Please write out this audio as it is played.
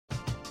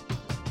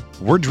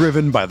We're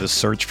driven by the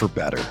search for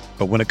better.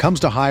 But when it comes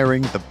to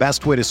hiring, the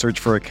best way to search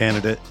for a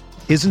candidate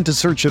isn't to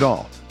search at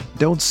all.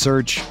 Don't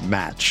search,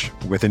 match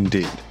with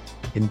Indeed.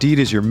 Indeed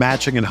is your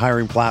matching and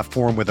hiring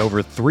platform with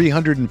over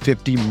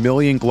 350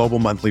 million global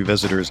monthly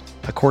visitors,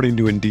 according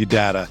to Indeed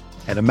data,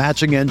 and a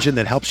matching engine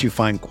that helps you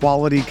find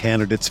quality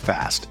candidates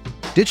fast.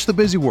 Ditch the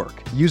busy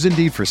work. Use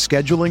Indeed for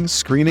scheduling,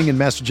 screening, and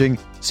messaging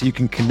so you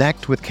can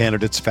connect with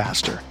candidates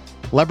faster.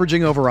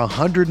 Leveraging over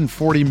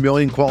 140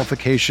 million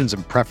qualifications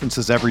and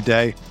preferences every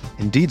day,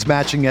 Indeed's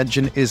matching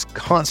engine is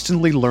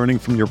constantly learning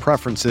from your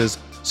preferences,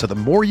 so the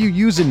more you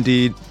use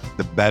Indeed,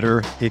 the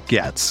better it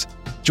gets.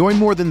 Join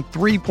more than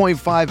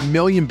 3.5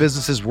 million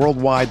businesses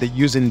worldwide that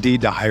use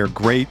Indeed to hire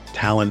great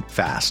talent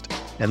fast.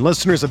 And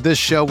listeners of this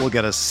show will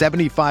get a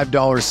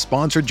 $75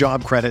 sponsored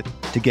job credit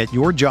to get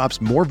your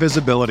jobs more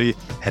visibility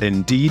at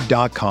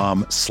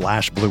Indeed.com/Blue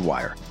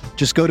Wire.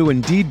 Just go to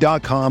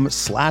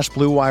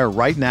Indeed.com/Blue Wire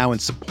right now and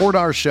support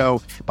our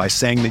show by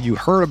saying that you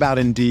heard about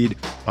Indeed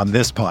on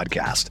this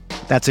podcast.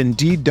 That's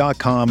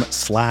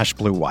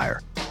Indeed.com/Blue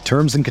Wire.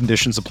 Terms and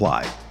conditions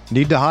apply.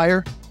 Need to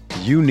hire?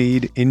 You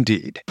need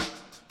Indeed.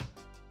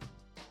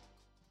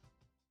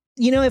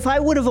 You know, if I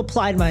would have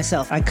applied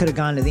myself, I could have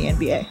gone to the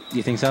NBA.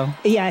 You think so?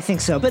 Yeah, I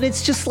think so. But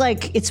it's just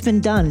like, it's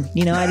been done.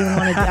 You know, I didn't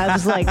want to, I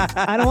was like,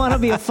 I don't want to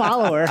be a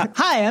follower.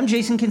 Hi, I'm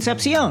Jason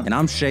Concepcion. And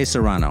I'm Shea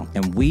Serrano.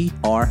 And we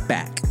are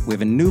back. We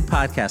have a new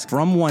podcast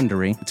from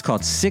Wondery. It's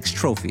called Six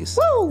Trophies.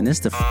 Woo! And it's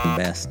the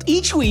best.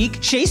 Each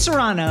week, Shea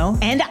Serrano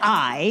and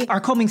I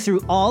are combing through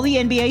all the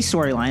NBA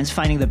storylines,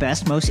 finding the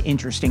best, most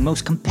interesting,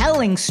 most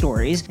compelling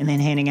stories, and then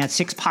handing out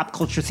 6 pop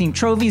culture themed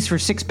trophies for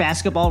 6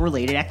 basketball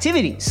related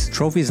activities.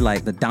 Trophies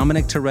like the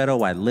Dominic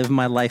Toretto I Live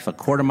My Life a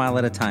Quarter Mile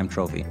at a Time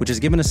trophy, which is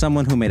given to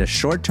someone who made a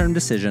short-term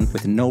decision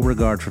with no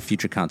regard for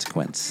future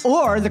consequence.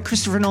 Or the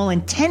Christopher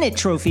Nolan Tenet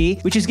trophy,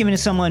 which is given to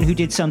someone who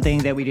did something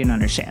that we didn't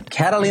understand.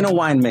 Catalina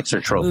Wine Mixer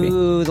trophy.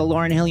 Ooh, the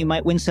Lauryn Hill You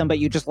Might Win Some But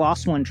You Just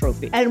Lost One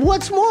trophy. And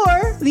what's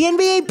more, the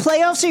NBA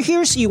playoffs are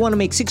here, so you want to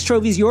make 6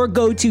 Trophies your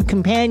go-to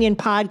companion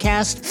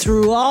podcast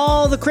through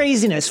all the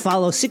craziness.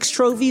 Follow 6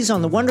 Trophies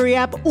on the Wondery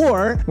app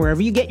or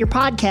wherever you get your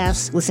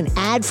podcasts. Listen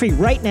ad-free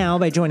right now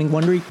by joining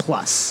Wondery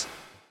Plus.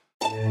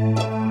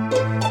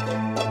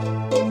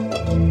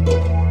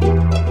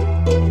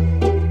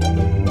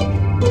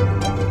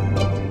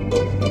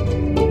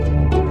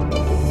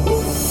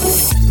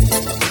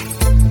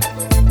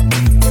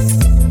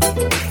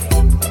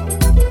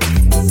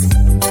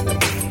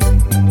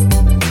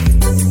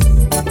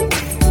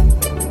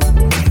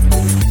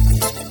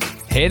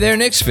 Hey there,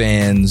 Knicks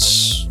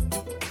fans.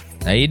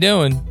 How you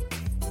doing?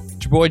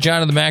 It's your boy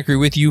Jonathan Macri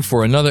with you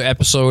for another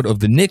episode of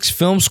the Knicks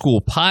Film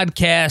School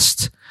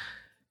podcast.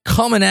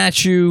 Coming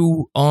at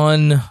you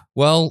on,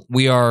 well,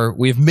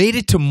 we've made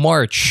it to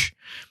March,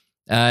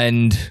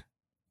 and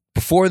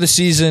before the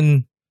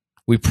season,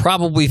 we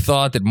probably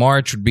thought that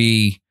March would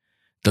be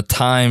the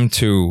time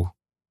to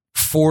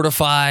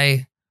fortify,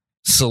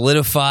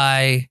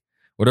 solidify,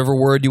 whatever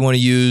word you want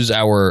to use,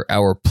 our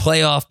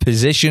playoff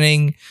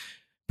positioning,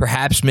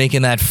 perhaps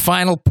making that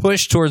final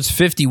push towards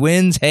 50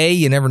 wins. Hey,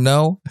 you never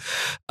know.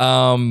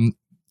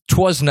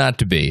 'Twas not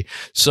to be.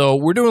 So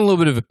we're doing a little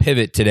bit of a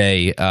pivot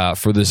today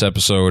for this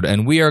episode,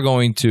 and we are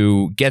going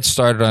to get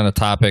started on a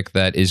topic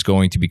that is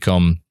going to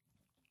become,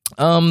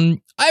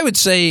 I would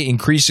say,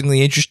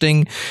 increasingly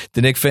interesting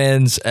to Knicks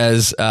fans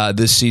as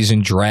this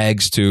season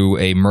drags to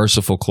a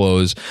merciful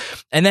close,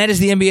 and that is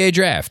the NBA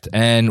draft.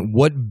 And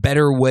what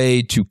better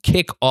way to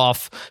kick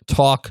off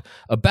talk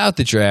about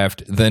the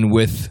draft than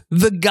with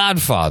the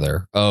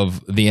godfather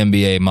of the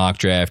NBA mock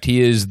draft? He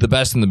is the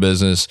best in the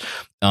business.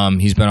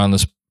 He's been on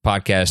this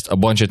podcast a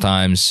bunch of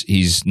times.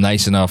 He's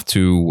nice enough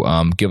to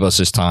give us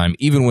his time,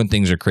 even when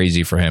things are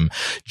crazy for him.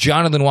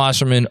 Jonathan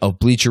Wasserman of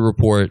Bleacher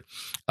Report.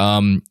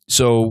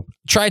 So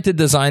tried to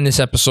design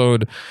this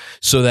episode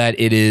so that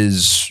it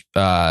is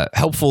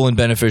helpful and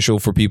beneficial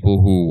for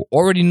people who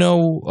already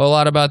know a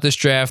lot about this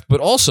draft, but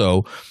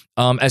also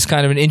as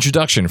kind of an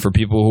introduction for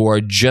people who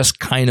are just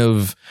kind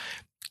of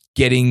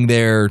getting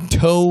their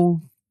toe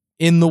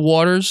in the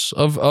waters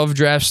of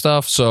draft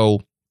stuff. So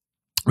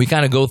we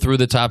kind of go through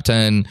the top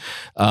 10.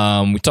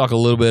 We talk a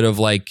little bit of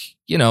a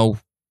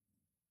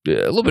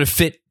little bit of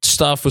fit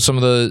stuff with some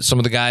of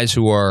the guys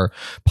who are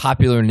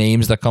popular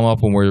names that come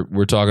up when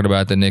we're talking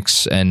about the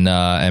Knicks and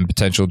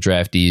potential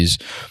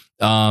draftees.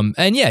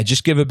 And yeah,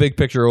 just give a big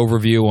picture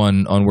overview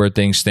on where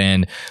things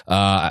stand.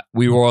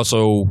 We were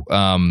also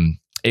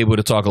able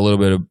to talk a little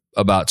bit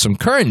about some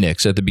current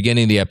Knicks at the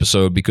beginning of the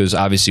episode, because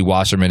obviously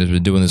Wasserman has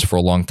been doing this for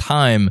a long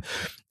time,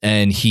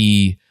 and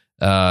he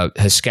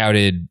has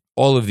scouted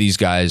all of these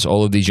guys,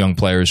 all of these young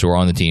players who are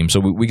on the team. So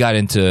we got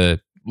into a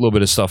little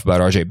bit of stuff about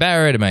RJ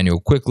Barrett,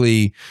 Emmanuel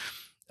Quickley,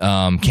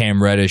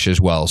 Cam Reddish as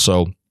well.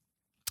 So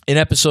an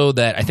episode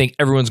that I think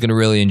everyone's going to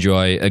really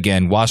enjoy.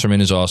 Again,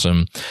 Wasserman is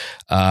awesome.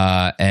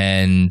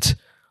 And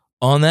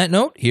on that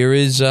note, here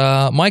is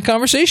my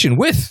conversation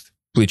with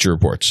Bleacher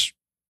Report's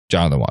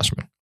Jonathan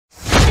Wasserman.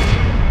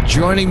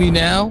 Joining me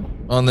now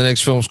on the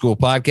Knicks Film School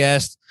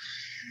podcast,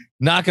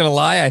 Not going to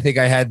lie, I think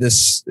I had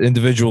this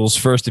individual's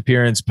first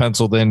appearance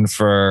penciled in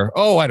for,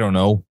 I don't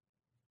know,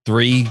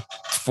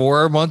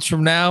 3-4 months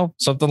from now,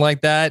 something like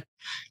that.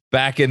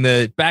 Back in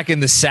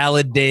the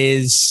salad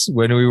days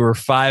when we were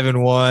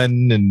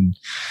 5-1 and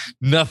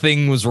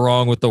nothing was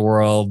wrong with the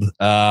world.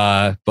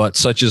 But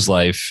such is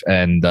life,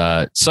 and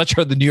such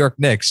are the New York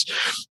Knicks.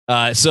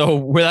 So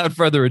without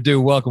further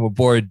ado, welcome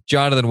aboard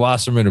Jonathan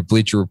Wasserman of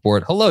Bleacher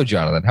Report. Hello,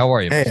 Jonathan. How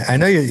are you? Hey, I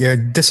know you're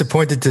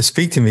disappointed to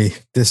speak to me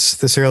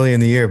this early in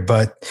the year,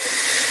 but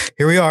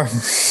here we are.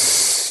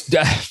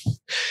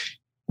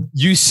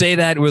 You say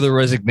that with a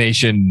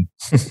resignation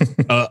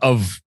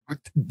of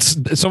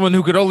someone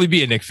who could only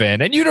be a Knicks fan,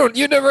 and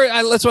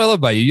that's what I love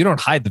about you. You don't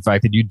hide the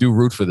fact that you do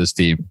root for this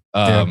team,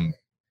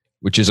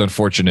 which is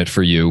unfortunate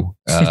for you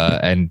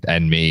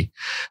and me.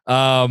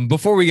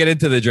 Before we get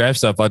into the draft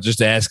stuff, I'll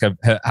just ask,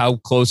 how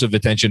close of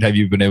attention have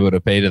you been able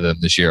to pay to them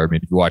this year? I mean,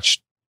 have you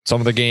watched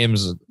some of the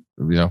games?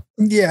 Yeah,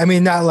 I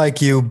mean, not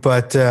like you,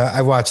 but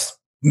I watched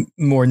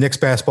more Knicks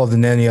basketball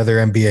than any other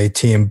NBA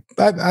team.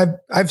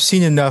 I've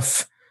seen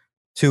enough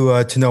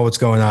to know what's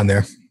going on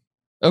there.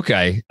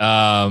 Okay.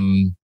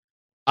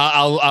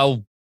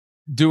 I'll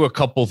do a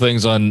couple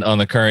things on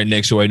the current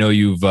Knicks, who I know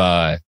you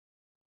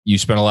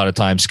spent a lot of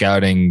time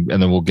scouting,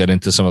 and then we'll get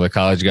into some of the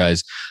college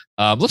guys.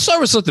 Let's start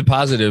with something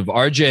positive.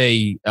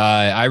 RJ,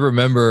 I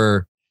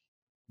remember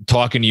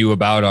talking to you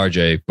about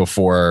RJ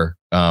before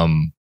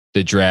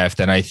the draft,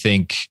 and I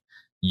think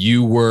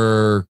you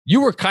were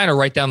kind of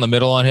right down the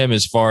middle on him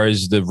as far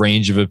as the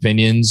range of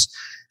opinions.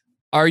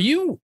 Are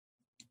you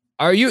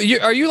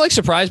like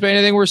surprised by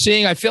anything we're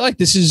seeing? I feel like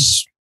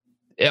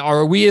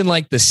are we in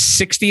like the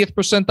 60th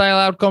percentile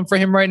outcome for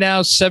him right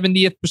now?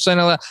 70th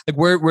percentile? Like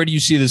where do you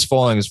see this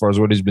falling as far as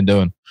what he's been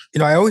doing?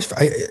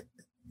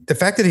 The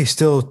fact that he's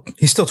still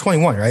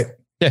 21, right?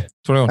 Yeah,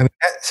 21. I mean,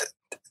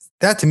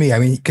 that to me, I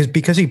mean,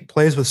 because he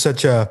plays with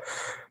such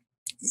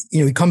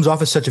he comes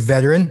off as such a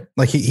veteran.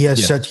 Like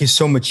he's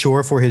so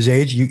mature for his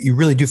age. You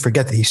really do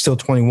forget that he's still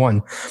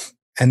 21,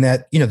 and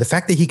that the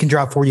fact that he can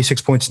drop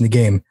 46 points in the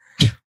game.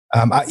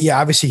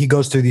 Obviously he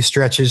goes through these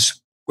stretches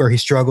where he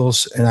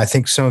struggles, and I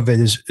think some of it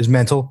is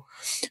mental.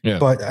 Yeah.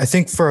 But I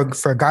think for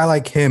a guy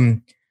like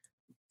him,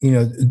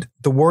 the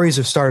worries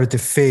have started to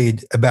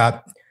fade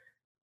about,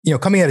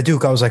 coming out of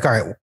Duke. I was like, all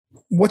right,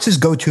 what's his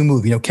go-to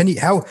move?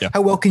 How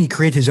well can he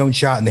create his own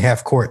shot in the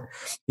half court?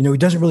 He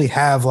doesn't really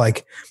have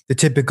like the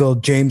typical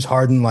James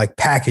Harden like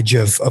package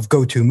of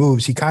go-to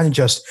moves. He kind of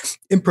just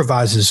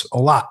improvises a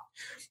lot.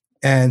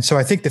 And so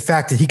I think the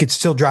fact that he could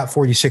still drop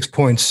 46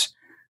 points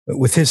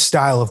with his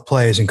style of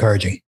play is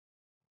encouraging.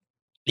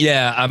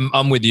 Yeah,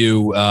 I'm with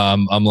you.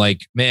 I'm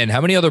like, man,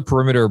 how many other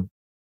perimeter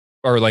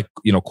or like,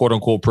 quote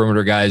unquote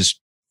perimeter guys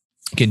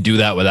can do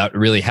that without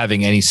really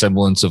having any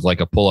semblance of like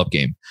a pull-up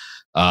game?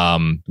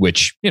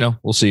 Which,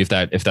 we'll see if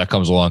that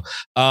comes along.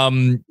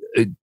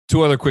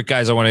 Two other quick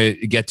guys I want to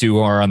get to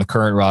are on the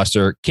current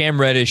roster. Cam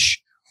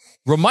Reddish.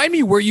 Remind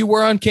me where you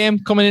were on Cam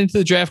coming into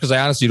the draft, because I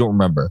honestly don't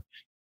remember.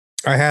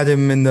 I had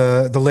him in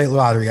the late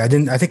lottery. I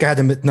think I had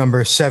him at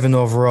number 7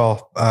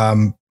 overall.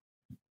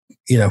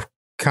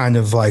 Kind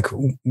of like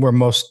where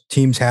most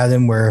teams had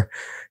him, where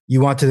you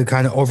wanted to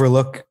kind of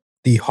overlook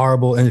the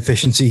horrible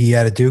inefficiency he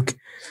had at Duke.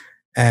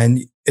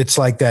 And it's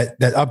like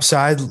that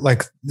upside,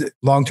 like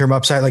long-term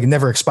upside, like it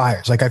never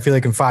expires. Like I feel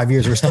like in 5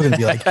 years, we're still going to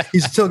be like,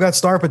 he's still got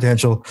star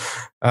potential.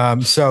 You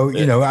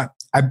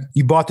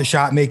bought the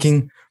shot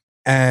making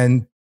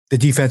and the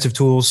defensive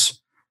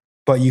tools,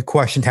 but you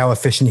questioned how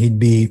efficient he'd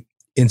be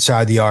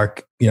inside the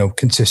arc,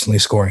 consistently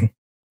scoring.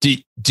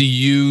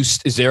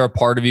 Is there a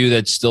part of you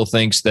that still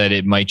thinks that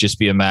it might just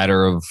be a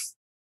matter of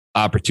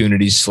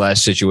opportunities /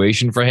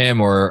 situation for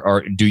him?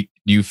 Or do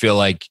you feel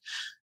like,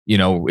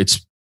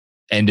 it's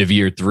end of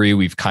year 3,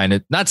 we've kind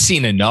of not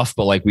seen enough,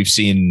 but like we've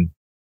seen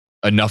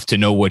enough to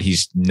know what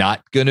he's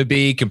not going to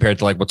be compared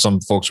to like what some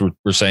folks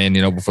were saying,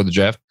 before the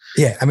draft?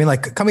 Yeah. I mean,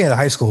 like coming out of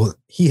high school,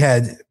 he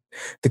had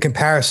the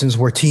comparisons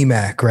were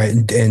T-Mac, right?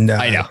 And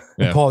I know.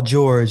 Yeah. And Paul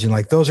George, and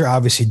like those are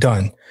obviously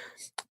done.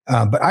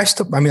 But I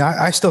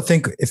still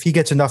think if he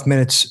gets enough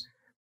minutes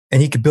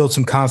and he could build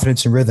some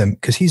confidence and rhythm,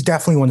 because he's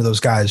definitely one of those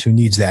guys who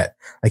needs that.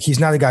 Like he's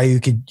not a guy you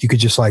could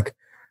just like,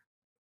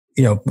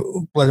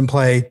 let him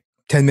play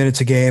 10 minutes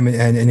a game,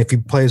 and if he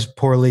plays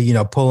poorly,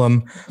 pull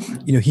him.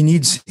 He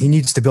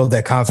needs to build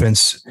that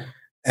confidence,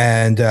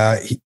 and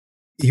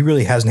he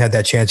really hasn't had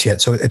that chance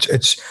yet. So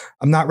it's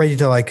I'm not ready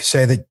to like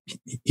say that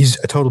he's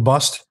a total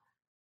bust,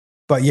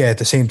 but yeah, at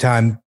the same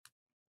time,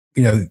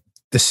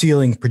 the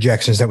ceiling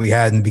projections that we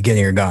had in the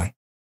beginning are gone.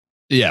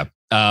 Yeah.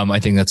 I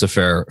think that's a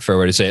fair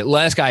way to say it.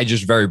 Last guy,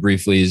 just very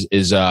briefly,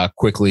 is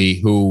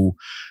Quickley, who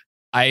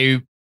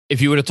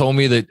if you would have told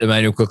me that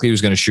Emmanuel Quickley was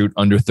going to shoot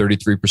under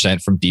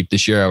 33% from deep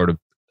this year,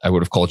 I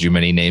would have called you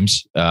many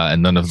names,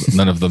 and none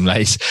of them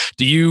nice.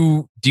 Do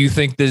you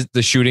think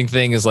the shooting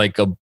thing is like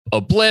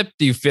a blip?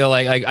 Do you feel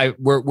like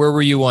where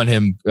were you on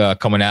him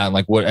coming out? And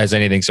like, what has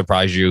anything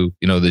surprised you,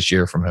 this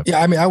year from him?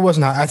 Yeah, I mean,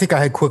 I think I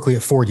had Quickley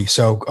at 40.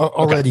 So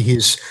already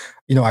he's,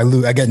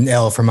 I get an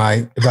L for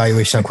my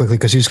evaluation on Quickley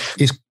because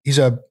he's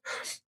a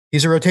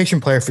he's a rotation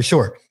player for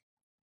sure.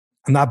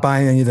 I'm not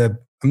buying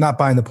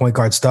the point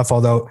guard stuff,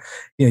 although,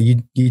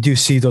 you do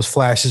see those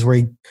flashes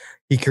where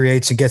he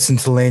creates and gets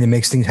into the lane and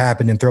makes things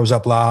happen and throws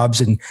up lobs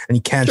and he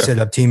can set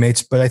up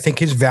teammates. But I think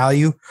his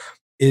value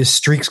is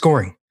streak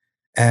scoring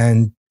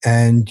and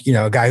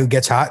a guy who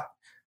gets hot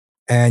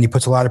and he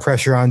puts a lot of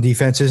pressure on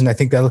defenses. And I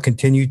think that'll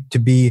continue to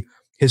be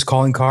his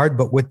calling card.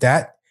 But with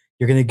that,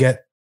 you're going to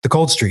get the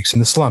cold streaks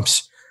and the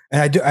slumps.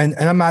 And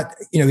I'm not,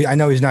 I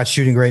know he's not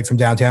shooting great from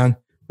downtown.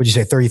 Would you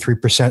say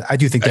 33%? I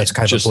do think that's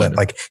kind of a blip.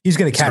 Like he's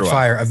going to catch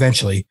fire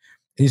eventually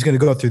and he's going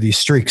to go through these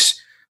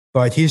streaks,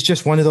 but he's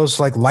just one of those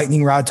like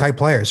lightning rod type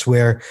players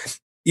where,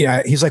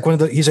 he's like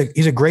he's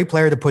a great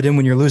player to put in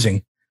when you're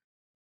losing.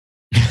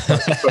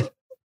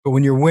 But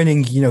when you're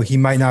winning, he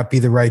might not be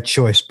the right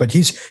choice, but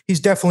he's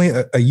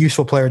definitely a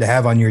useful player to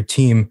have on your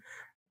team.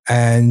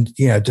 And,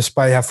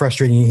 despite how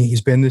frustrating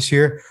he's been this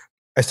year,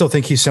 I still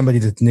think he's somebody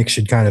that the Knicks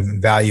should kind of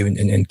value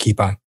and keep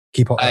on.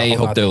 I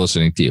hope they're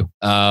listening to you.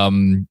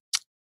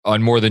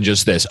 On more than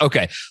just this.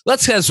 Okay,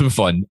 let's have some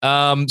fun.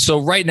 So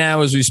right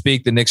now, as we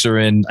speak, the Knicks are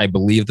in, I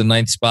believe, the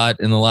 9th spot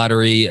in the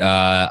lottery.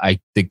 I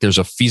think there's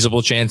a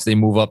feasible chance they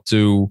move up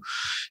to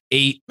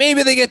 8.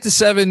 Maybe they get to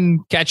 7.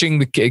 Catching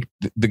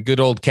the good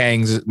old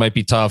Kangs, it might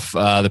be tough.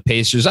 The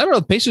Pacers, I don't know.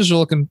 The Pacers are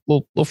looking a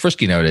little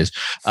frisky nowadays.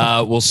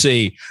 We'll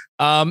see.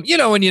 And you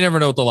never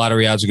know what the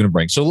lottery odds are going to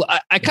bring. So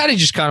I kind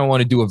of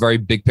want to do a very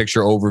big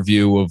picture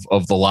overview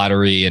of the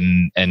lottery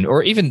and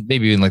or even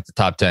maybe even like the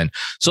top 10.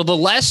 So the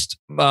last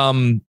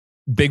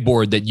big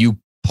board that you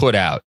put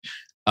out,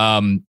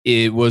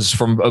 it was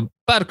from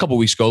about a couple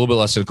weeks ago, a little bit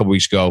less than a couple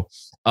weeks ago.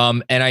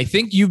 And I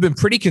think you've been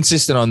pretty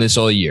consistent on this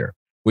all year,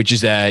 which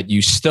is that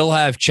you still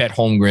have Chet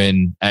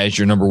Holmgren as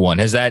your number 1.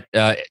 Has that,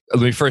 let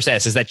me first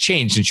ask, has that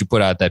changed since you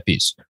put out that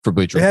piece for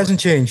Bleacher Report? It hasn't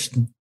changed,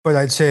 but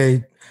I'd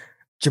say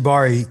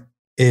Jabari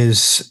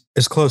is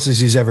as close as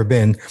he's ever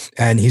been.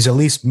 And he's at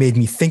least made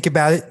me think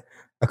about it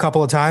a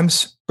couple of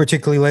times,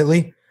 particularly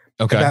lately,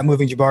 about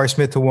moving Jabari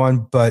Smith to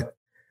 1. But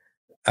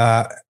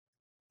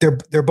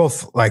they're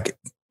both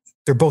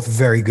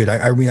very good.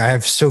 I mean, I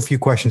have so few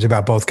questions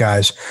about both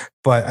guys,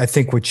 but I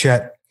think with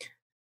Chet,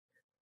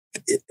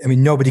 I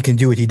mean, nobody can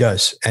do what he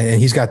does.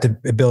 And he's got the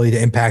ability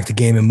to impact the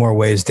game in more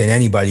ways than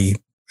anybody.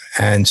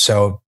 And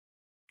so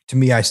to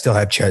me, I still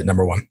have Chet at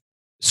number 1.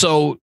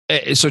 So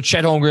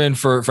Chet Holmgren,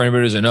 for anybody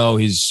who doesn't know,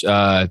 he's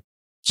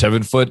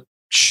 7 foot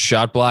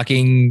shot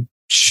blocking,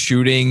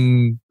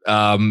 shooting.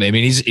 I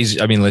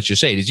mean, let's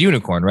just say it, he's a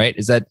unicorn, right?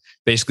 Is that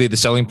basically the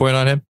selling point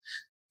on him?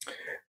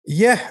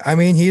 Yeah. I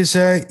mean, he's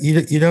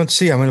you don't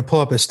see, I'm going to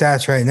pull up his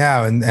stats right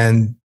now.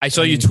 And I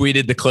saw you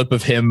tweeted the clip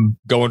of him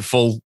going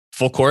full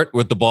court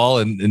with the ball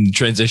and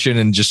transition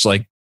and just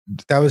like,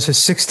 that was his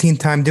 16th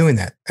time doing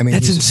that. I mean,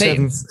 that's he's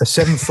insane. A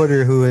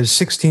 7-footer who is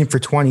 16 for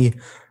 20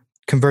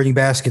 converting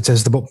baskets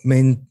as the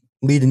main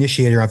lead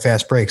initiator on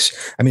fast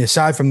breaks. I mean,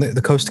 aside from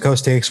the coast to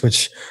coast takes,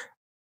 which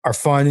are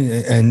fun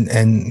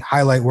and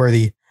highlight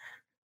worthy,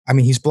 I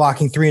mean, he's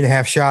blocking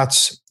 3.5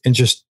 shots in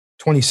just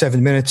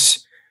 27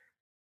 minutes.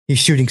 He's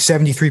shooting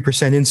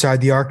 73%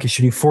 inside the arc. He's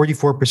shooting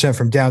 44%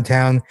 from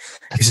downtown.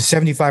 He's a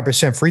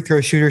 75% free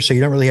throw shooter, so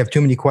you don't really have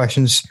too many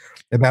questions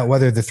about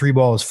whether the 3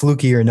 ball is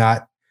fluky or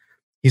not.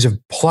 He's a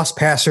plus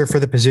passer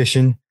for the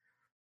position,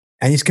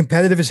 and he's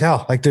competitive as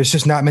hell. Like, there's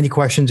just not many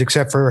questions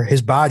except for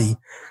his body.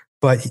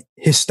 But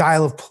his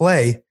style of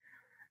play,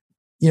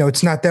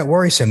 it's not that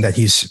worrisome that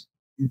he's,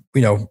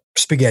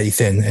 spaghetti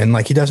thin. And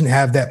like, he doesn't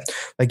have that,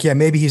 like, yeah,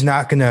 maybe he's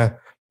not going to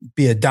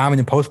be a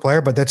dominant post player,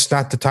 but that's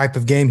not the type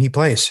of game he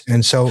plays.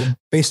 And so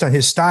based on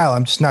his style,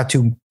 I'm just not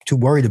too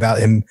worried about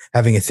him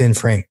having a thin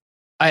frame.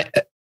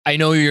 I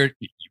know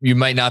you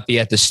might not be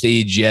at the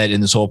stage yet in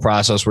this whole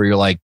process where you're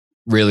like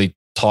really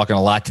talking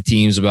a lot to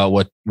teams about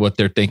what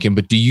they're thinking,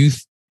 but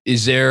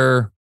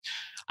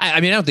I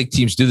mean, I don't think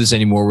teams do this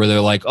anymore where they're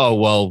like, oh,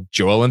 well,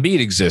 Joel Embiid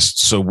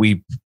exists, so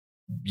we,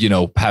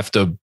 have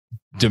to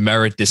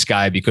demerit this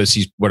guy because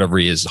he's whatever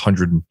he is,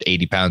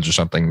 180 pounds or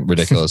something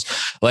ridiculous.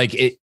 Like,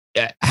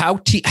 let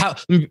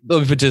me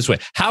put it this way.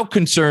 How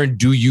concerned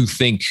do you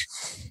think,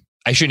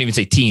 I shouldn't even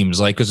say teams,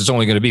 like, because it's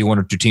only going to be 1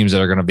 or 2 teams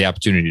that are going to have the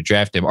opportunity to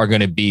draft him, are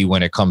going to be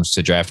when it comes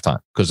to draft time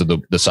because of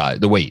the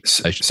size, the weight.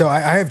 So I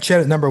have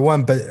Chet at number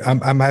 1, but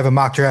I have a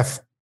mock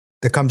draft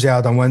that comes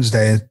out on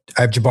Wednesday. And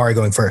I have Jabari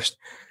going first.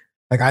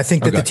 Like, I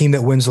think that the team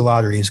that wins the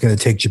lottery is going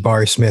to take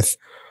Jabari Smith,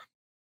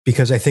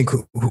 because I think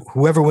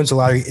whoever wins the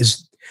lottery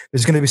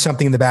there's going to be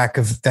something in the back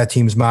of that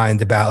team's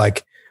mind about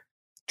like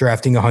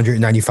drafting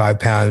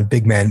 195-pound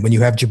big man when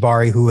you have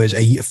Jabari, who is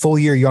a full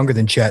year younger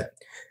than Chet,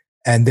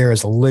 and there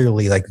is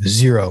literally like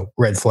 0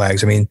 red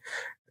flags. I mean,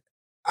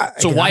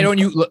 why don't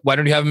you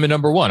have him at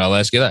number 1? I'll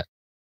ask you that.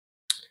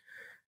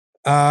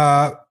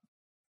 I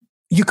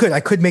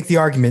could make the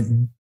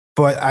argument.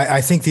 But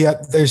I think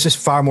there's just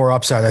far more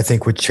upside, I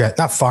think, with Chet.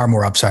 Not far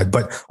more upside,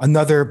 but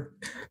another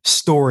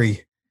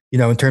story,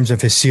 in terms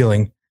of his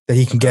ceiling that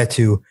he can get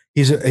to.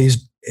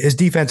 His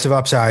defensive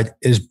upside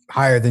is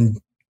higher than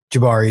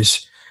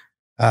Jabari's.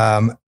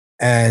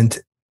 And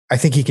I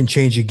think he can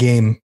change a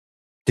game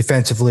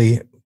defensively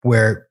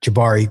where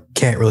Jabari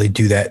can't really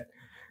do that.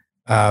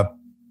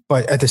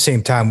 But at the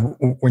same time,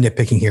 we're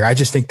nitpicking here. I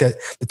just think that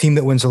the team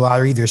that wins the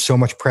lottery, there's so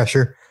much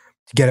pressure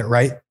to get it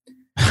right.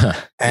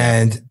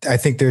 And I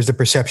think there's the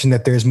perception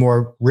that there's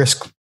more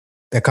risk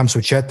that comes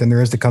with Chet than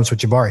there is that comes with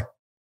Jabari.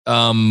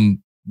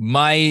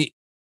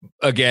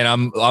 Again,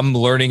 I'm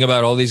learning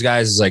about all these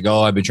guys. It's like,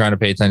 I've been trying to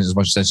pay attention as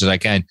much attention as I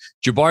can.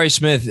 Jabari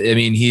Smith, I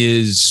mean,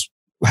 is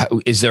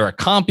there a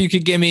comp you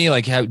could give me?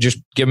 Like, just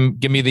give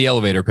me the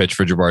elevator pitch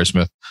for Jabari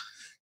Smith.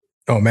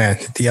 Oh man,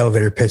 the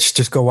elevator pitch.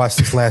 Just go watch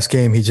this last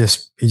game. He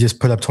just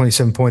put up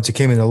 27 points. It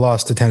came in a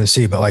loss to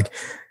Tennessee, but like,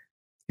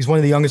 he's one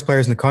of the youngest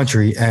players in the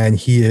country, and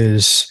he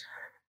is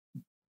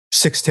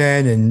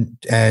 6'10"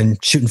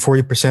 and shooting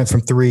 40%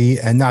 from three,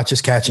 and not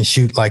just catch and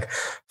shoot, like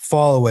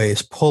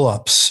fallaways,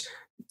 pull-ups,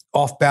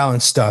 off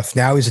balance stuff.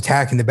 Now he's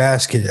attacking the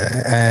basket,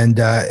 and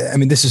I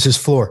mean, this is his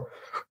floor.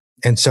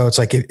 And so it's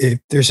like, if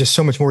there's just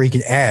so much more he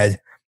can add,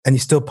 and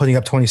he's still putting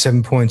up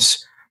 27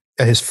 points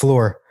at his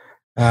floor.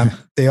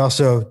 They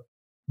also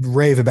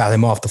rave about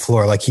him off the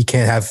floor. Like, he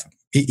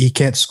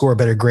can't score a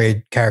better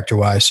grade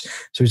character-wise.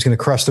 So he's going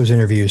to crush those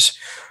interviews.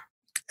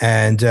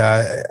 And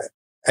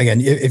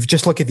again, if you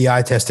just look at the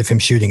eye test of him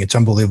shooting, it's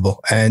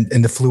unbelievable. And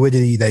the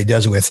fluidity that he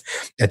does with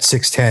at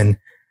 6'10".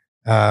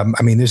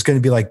 I mean, there's going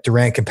to be like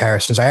Durant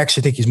comparisons. I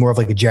actually think he's more of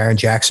like a Jaren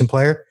Jackson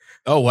player.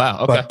 Oh,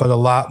 wow. Okay. But a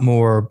lot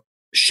more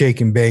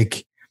shake and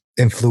bake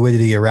and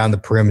fluidity around the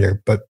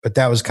perimeter. But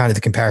that was kind of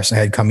the comparison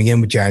I had coming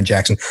in with Jaren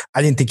Jackson.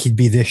 I didn't think he'd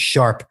be this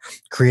sharp,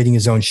 creating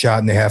his own shot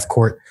in the half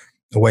court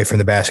away from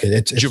the basket.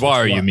 It's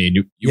Jabari, you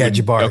mean?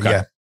 Jabari,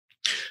 okay.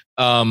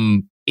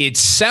 Yeah. It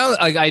sounds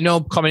like, I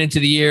know coming into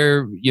the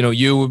year, I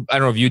don't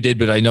know if you did,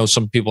 but I know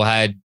some people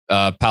had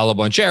Paolo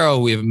Banchero,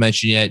 who we haven't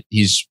mentioned yet.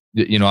 He's,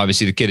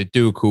 obviously the kid at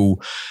Duke, who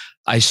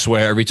I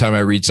swear every time I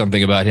read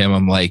something about him,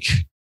 I'm like,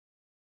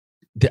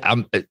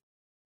 the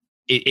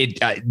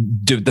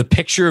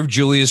picture of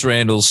Julius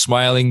Randle's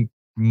smiling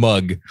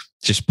mug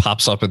just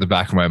pops up in the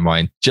back of my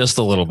mind just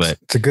a little bit.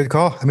 It's a good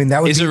call. I mean,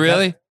 that would is it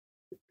really?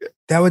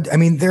 That would. I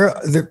mean,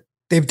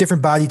 they have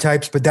different body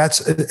types, but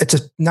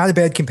it's not a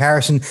bad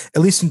comparison,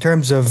 at least in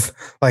terms of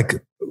like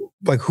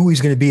who he's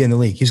going to be in the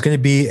league. He's going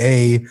to be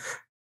a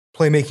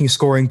playmaking,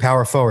 scoring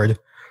power forward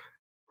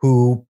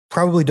who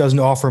probably doesn't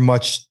offer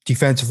much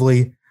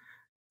defensively,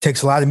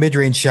 takes a lot of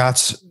mid-range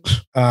shots.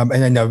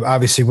 And I know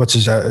obviously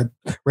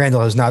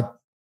Randle has not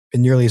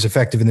been nearly as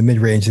effective in the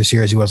mid-range this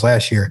year as he was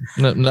last year.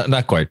 No,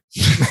 not quite.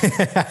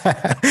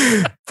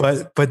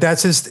 but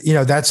that's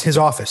his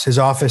office. His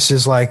office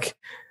is like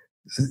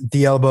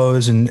the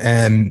elbows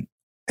and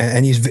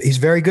he's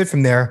very good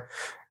from there.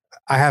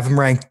 I have him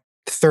ranked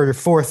third or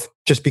fourth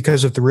just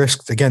because of the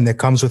risk, again, that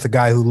comes with a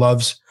guy who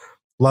loves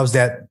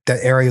that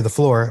area of the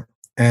floor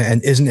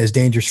and isn't as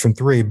dangerous from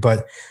three.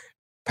 But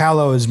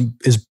Paolo is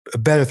a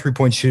better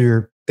 3-point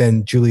shooter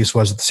than Julius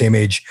was at the same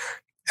age.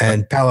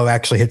 And Paolo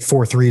actually hit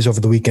 4 threes over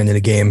the weekend in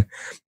a game.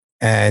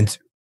 And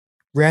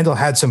Randle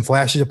had some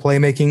flashes of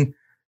playmaking,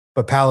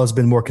 but Paolo's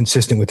been more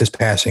consistent with his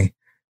passing.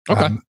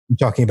 Okay. I'm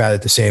talking about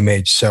at the same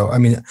age. So, I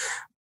mean,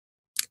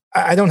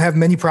 I don't have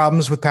many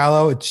problems with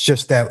Paolo. It's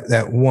just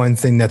that one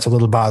thing that's a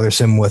little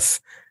bothersome with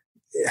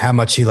how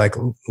much he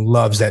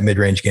loves that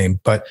mid-range game,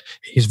 but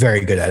he's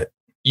very good at it.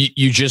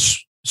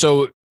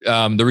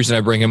 The reason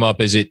I bring him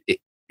up is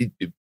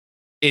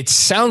it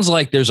sounds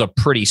like there's a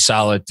pretty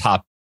solid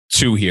top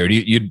 2 here. Do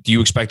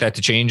you expect that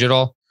to change at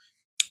all?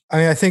 I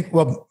mean, I think,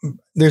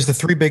 there's the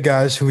 3 big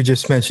guys who we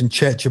just mentioned,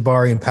 Chet,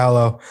 Jabari, and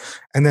Paolo.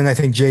 And then I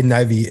think Jaden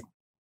Ivey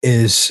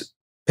is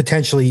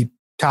potentially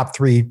top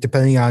 3,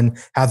 depending on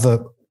how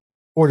the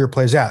order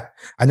plays out.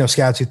 I know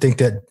scouts who think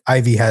that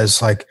Ivey has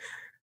the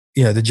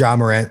Ja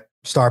Morant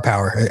star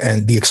power,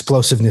 and the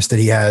explosiveness that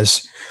he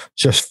has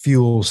just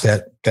fuels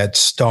that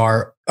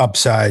star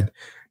upside.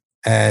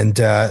 And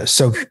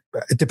so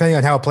depending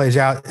on how it plays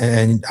out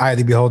and eye of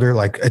the beholder,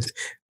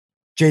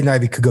 Jaden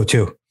Ivey could go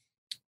 2.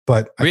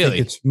 But I think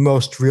it's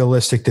most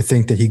realistic to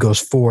think that he goes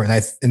 4.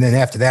 And then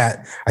after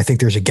that, I think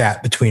there's a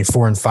gap between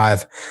 4 and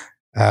 5.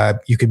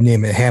 You could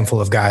name a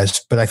handful of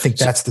guys, but I think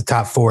that's the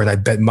top 4. And I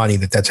bet money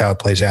that's how it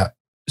plays out.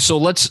 So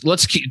let's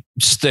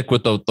stick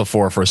with the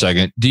 4 for a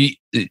second.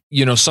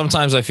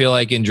 Sometimes I feel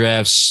like in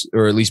drafts,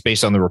 or at least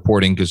based on the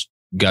reporting, because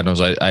God knows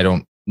I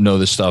don't know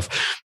this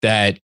stuff,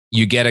 that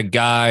you get a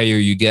guy or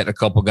you get a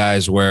couple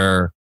guys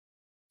where,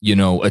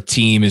 a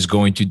team is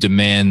going to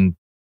demand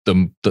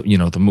the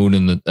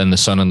moon and the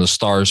sun and the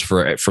stars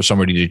for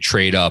somebody to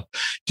trade up.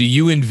 Do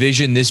you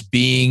envision this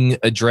being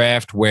a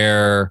draft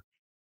where,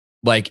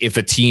 if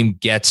a team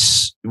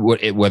gets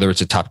whether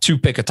it's a top 2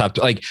 pick,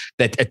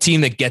 that a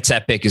team that gets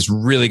that pick is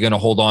really going to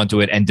hold on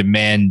to it and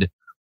demand,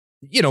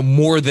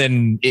 more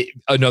than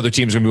another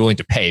team's going to be willing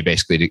to pay,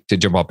 basically, to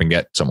jump up and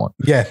get someone?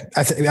 Yeah,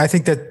 I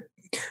think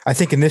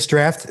in this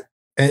draft,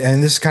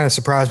 and this kind of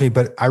surprised me,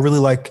 but I really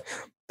like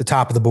the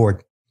top of the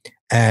board.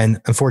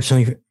 And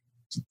unfortunately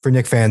for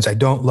Knick fans, I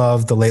don't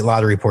love the late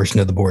lottery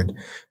portion of the board.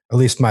 At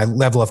least my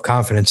level of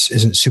confidence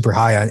isn't super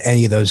high on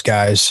any of those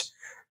guys,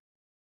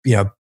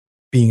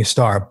 being a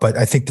star. But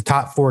I think the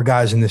top 4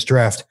 guys in this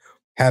draft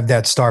have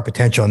that star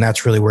potential, and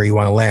that's really where you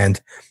want to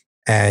land.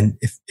 And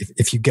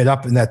if you get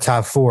up in that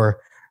top 4,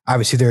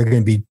 obviously there are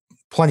going to be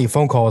plenty of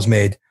phone calls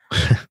made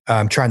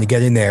trying to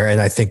get in there, and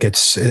I think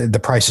the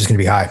price is going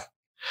to be high.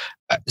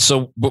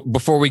 So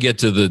before we get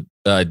to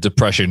the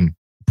depression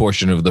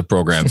portion of the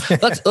program,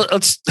 let's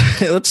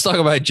talk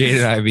about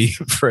Jaden Ivey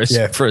for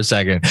a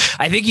second.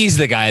 I think he's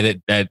the guy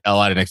that a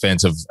lot of Knicks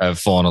fans have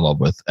fallen in love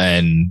with,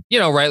 and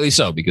rightly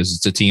so, because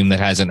it's a team that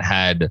hasn't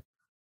had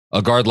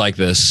a guard like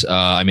this.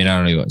 I mean, I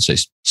don't even want to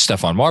say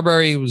Stephon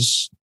Marbury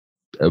was.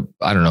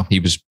 I don't know. He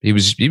was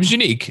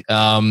unique.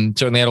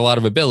 Certainly had a lot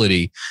of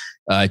ability.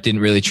 It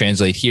didn't really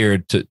translate here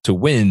to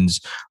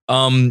wins.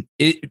 But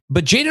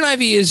Jaden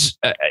Ivey is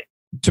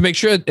to make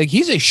sure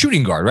he's a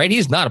shooting guard, right?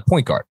 He's not a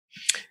point guard.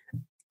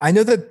 I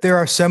know that there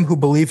are some who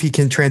believe he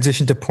can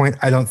transition to point.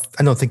 I don't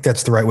think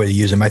that's the right way to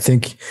use him. I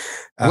think.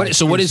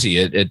 What is he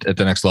at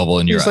the next level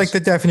in your eyes? He's like the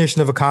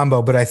definition of a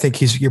combo, but I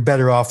think you're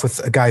better off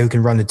with a guy who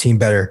can run the team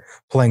better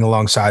playing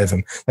alongside of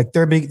him. Like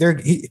there are going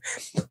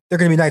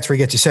to be nights where he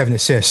gets you 7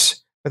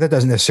 assists, but that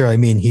doesn't necessarily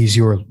mean he's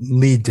your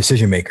lead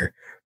decision maker.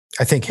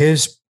 I think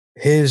his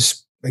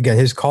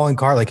calling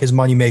card, like his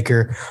money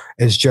maker,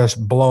 is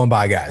just blowing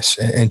by guys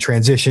and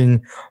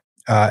transition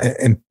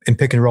and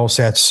pick and roll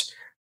sets.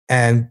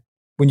 And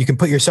when you can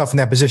put yourself in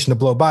that position to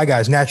blow by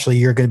guys, naturally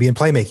you're going to be in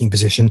playmaking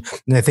position.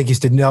 And I think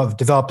he's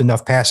developed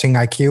enough passing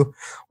IQ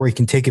where he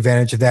can take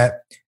advantage of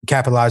that,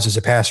 capitalize as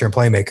a passer and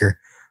playmaker.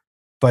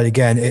 But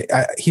again,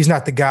 he's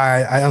not the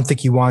guy. I don't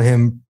think you want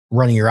him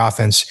running your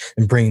offense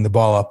and bringing the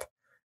ball up.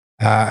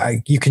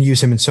 You can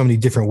use him in so many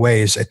different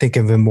ways. I think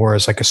of him more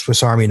as like a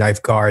Swiss Army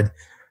knife guard,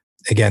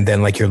 again,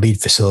 than like your lead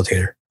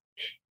facilitator.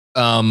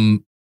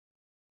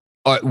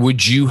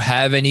 Would you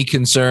have any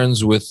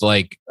concerns with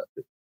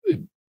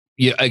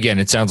again,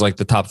 it sounds like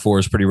the top 4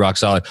 is pretty rock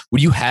solid.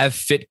 Would you have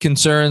fit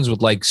concerns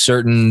with like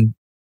certain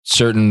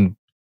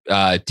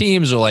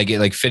teams or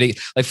like fitting,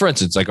 like for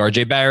instance, like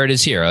RJ Barrett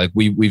is here. Like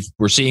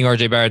we're seeing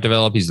RJ Barrett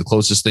develop. He's the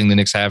closest thing the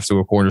Knicks have to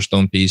a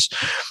cornerstone piece.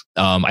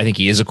 I think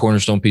he is a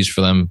cornerstone piece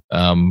for them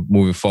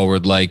moving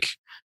forward. Like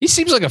he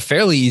seems like a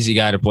fairly easy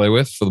guy to play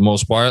with for the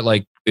most part.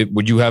 Like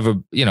would you have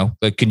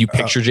can you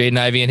picture Jaden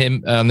Ivey and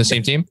him on the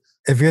same team?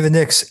 If you're the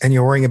Knicks and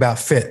you're worrying about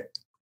fit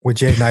with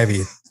Jaden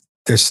Ivey,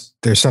 there's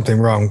something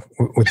wrong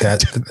with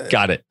that.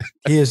 Got it.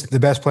 He is the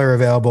best player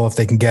available if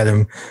they can get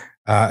him.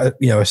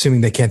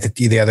 Assuming they can't get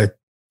the other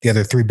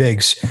 3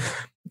 bigs,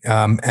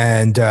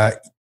 they're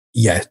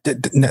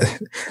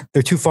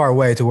too far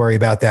away to worry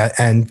about that.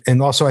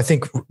 And also, I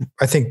think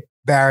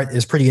Barrett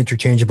is pretty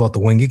interchangeable at the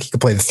wing. He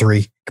could play the 3.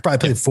 He could probably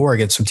play the 4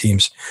 against some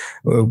teams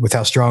with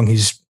how strong he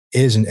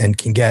is and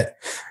can get.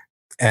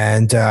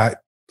 And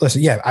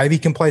listen, Ivey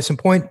can play some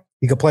point.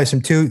 He can play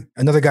some 2.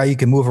 Another guy you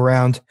can move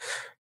around.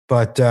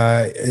 But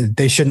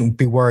they shouldn't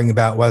be worrying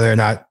about whether or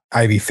not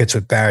Ivey fits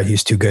with Barrett.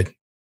 He's too good.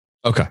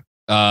 Okay.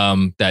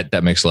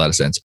 That makes a lot of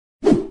sense.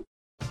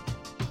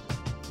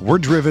 We're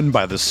driven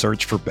by the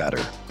search for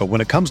better. But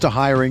when it comes to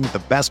hiring,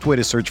 the best way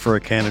to search for a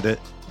candidate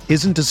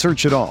isn't to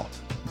search at all.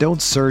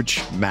 Don't search,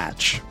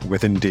 match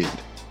with Indeed.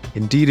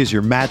 Indeed is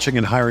your matching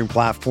and hiring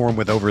platform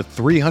with over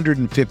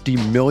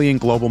 350 million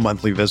global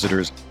monthly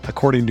visitors,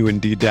 according to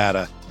Indeed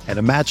data, and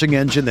a matching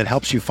engine that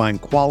helps you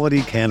find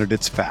quality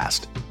candidates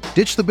fast.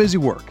 Ditch the busy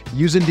work.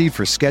 Use Indeed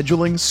for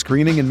scheduling,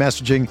 screening, and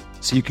messaging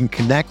so you can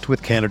connect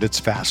with candidates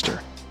faster.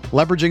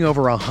 Leveraging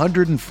over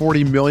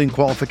 140 million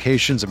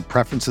qualifications and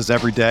preferences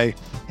every day,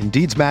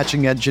 Indeed's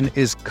matching engine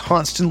is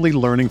constantly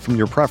learning from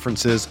your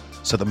preferences,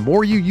 so the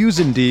more you use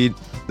Indeed,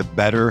 the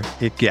better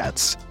it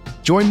gets.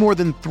 Join more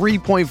than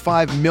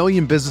 3.5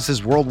 million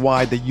businesses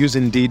worldwide that use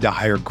Indeed to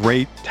hire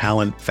great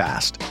talent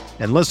fast.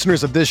 And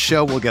listeners of this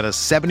show will get a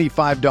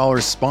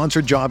 $75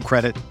 sponsored job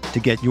credit to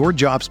get your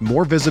jobs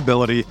more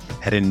visibility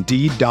at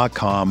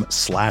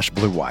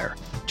Indeed.com/Blue Wire.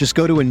 Just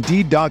go to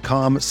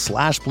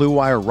Indeed.com/Blue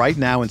Wire right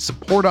now and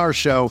support our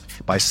show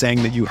by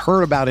saying that you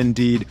heard about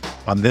Indeed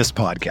on this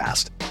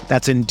podcast.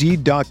 That's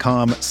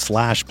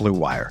Indeed.com/Blue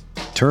Wire.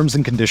 Terms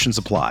and conditions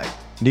apply.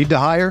 Need to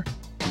hire?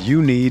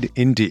 You need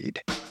Indeed.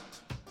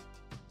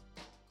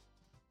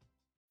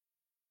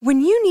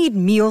 When you need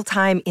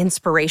mealtime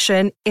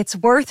inspiration, it's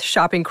worth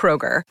shopping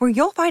Kroger, where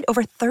you'll find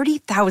over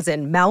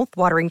 30,000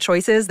 mouth-watering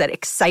choices that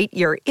excite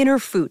your inner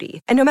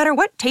foodie. And no matter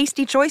what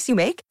tasty choice you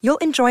make, you'll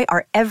enjoy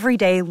our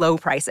everyday low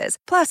prices,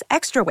 plus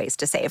extra ways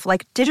to save,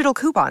 like digital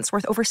coupons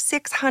worth over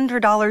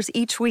 $600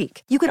 each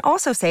week. You can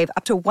also save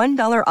up to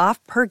 $1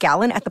 off per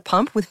gallon at the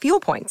pump with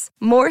fuel points.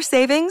 More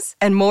savings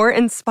and more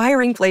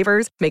inspiring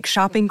flavors make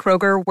shopping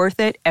Kroger worth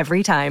it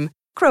every time.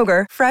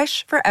 Kroger,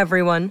 fresh for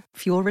everyone.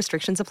 Fuel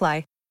restrictions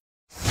apply.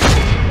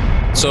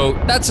 So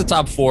that's the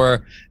top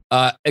 4.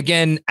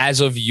 Again,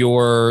 as of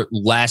your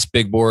last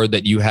big board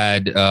that you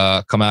had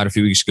come out a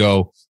few weeks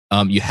ago,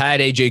 you had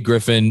AJ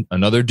Griffin,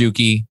 another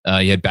Dookie.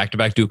 You had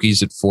back-to-back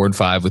Dookies at 4 and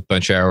 5 with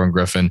Banchero and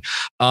Griffin.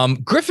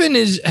 Griffin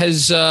he's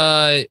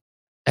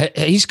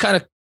kind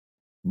of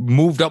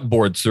moved up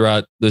boards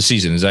throughout the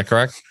season. Is that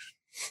correct?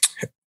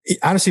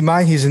 Honestly,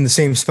 he's in the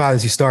same spot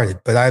as he started,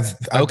 but I've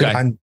been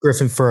on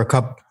Griffin for a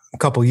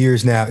couple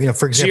years now.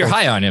 For example, so you're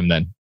high on him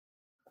then?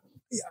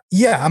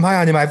 Yeah, I'm high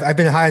on him. I've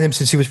been high on him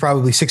since he was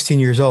probably 16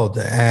 years old,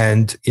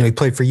 and he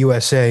played for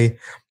USA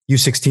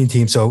U16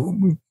 team. So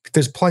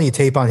there's plenty of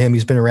tape on him.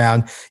 He's been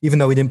around, even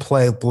though he didn't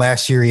play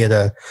last year. He had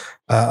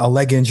a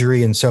leg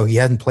injury, and so he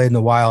hadn't played in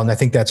a while. And I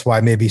think that's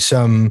why maybe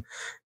some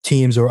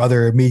teams or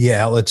other media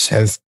outlets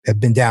have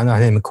been down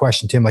on him and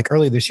questioned him. Like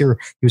earlier this year,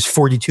 he was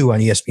 42 on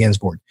ESPN's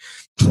board.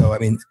 So I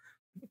mean,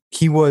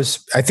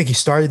 I think he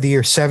started the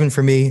year 7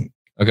 for me.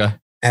 Okay,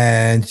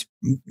 and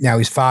now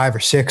he's 5 or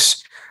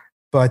 6.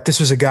 But this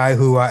was a guy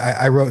who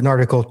I wrote an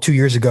article 2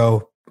 years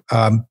ago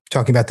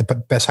talking about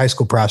the best high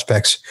school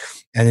prospects.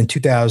 And in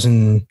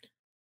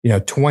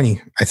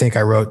 2020, I think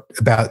I wrote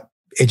about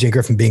AJ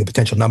Griffin being a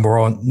potential number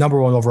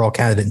one overall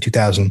candidate in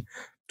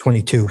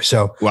 2022.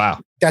 So wow,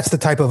 that's the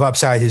type of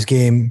upside his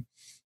game,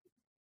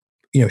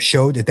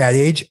 showed at that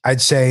age. I'd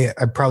say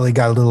I probably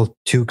got a little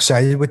too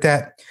excited with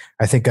that.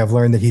 I think I've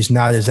learned that he's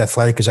not as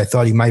athletic as I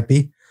thought he might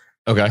be.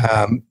 Okay.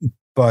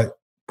 But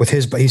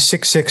he's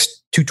 6'6",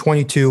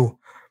 222.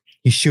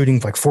 He's shooting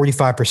like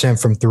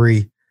 45% from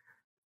 3,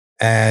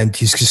 and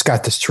he's just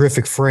got this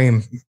terrific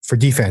frame for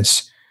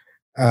defense.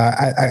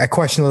 I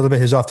question a little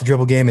bit his off the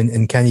dribble game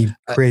and can he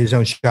create his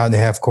own shot in the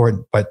half court?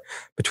 But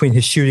between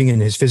his shooting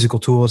and his physical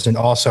tools, and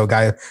also a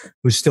guy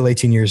who's still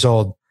 18 years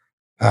old,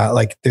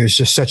 there's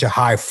just such a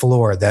high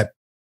floor that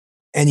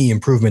any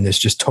improvement is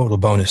just total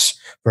bonus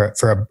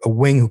for a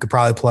wing who could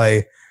probably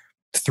play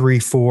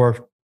 3-4,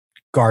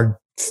 guard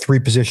 3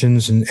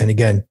 positions, and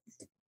again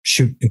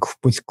shoot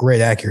with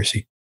great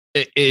accuracy.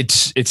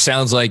 It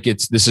sounds like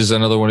this is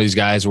another one of these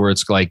guys where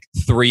it's like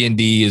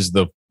 3-and-D is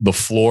the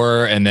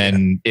floor, and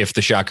then if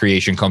the shot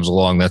creation comes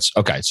along, that's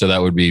okay. So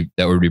that would be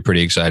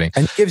pretty exciting.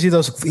 And he gives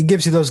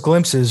you those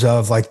glimpses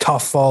of like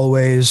tough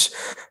fallaways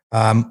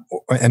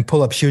and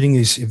pull up shooting.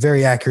 He's a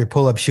very accurate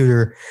pull up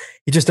shooter.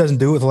 He just doesn't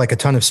do it with like a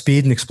ton of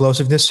speed and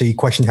explosiveness. So you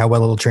question how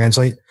well it'll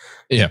translate.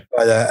 Yeah.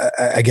 But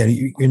again,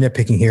 you're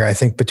nitpicking here. I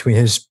think between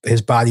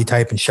his body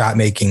type and shot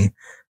making,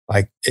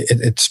 like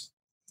it's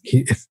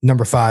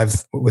number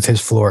 5 with his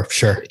floor,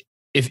 sure.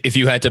 If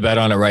you had to bet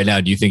on it right now,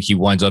 do you think he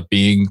winds up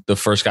being the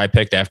first guy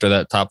picked after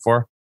that top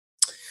 4?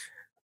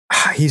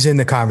 He's in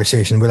the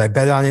conversation. Would I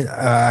bet on it?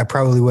 I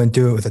probably wouldn't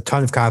do it with a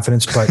ton of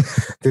confidence, but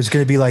there's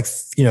going to be like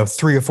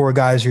 3 or 4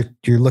 guys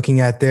you're looking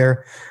at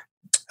there.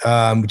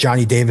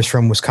 Johnny Davis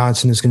from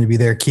Wisconsin is going to be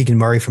there. Keegan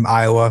Murray from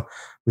Iowa,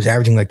 who's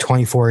averaging like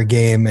 24 a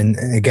game. And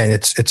again,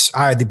 it's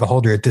eye of the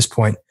beholder at this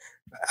point,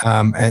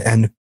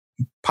 and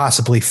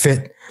possibly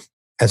fit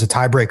as a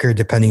tiebreaker,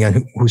 depending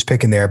on who's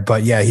picking there.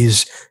 But yeah,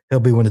 he'll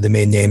be one of the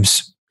main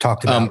names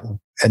talked about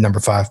at number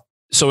 5.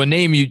 So a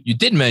name you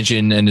did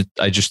mention, and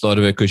I just thought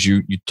of it because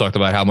you talked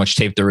about how much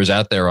tape there is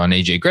out there on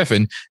AJ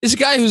Griffin, is a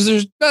guy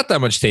there's not that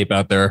much tape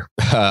out there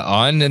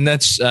on, and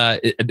that's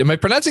am I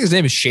pronouncing his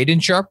name is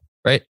Shaedon Sharpe,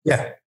 right?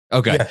 Yeah.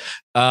 Okay.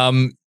 Yeah.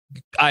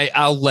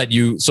 I'll let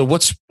you. So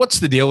what's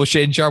the deal with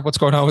Shaedon Sharpe? What's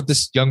going on with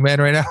this young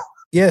man right now?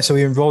 Yeah. So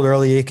he enrolled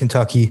early at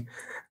Kentucky,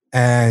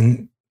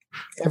 and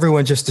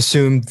everyone just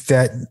assumed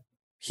that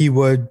he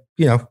would,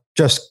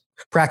 just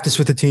practice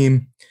with the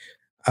team.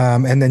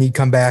 And then he'd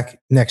come back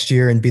next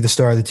year and be the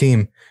star of the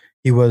team.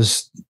 He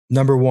was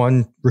number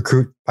 1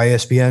 recruit by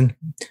ESPN,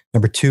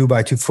 number 2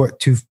 by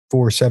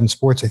 247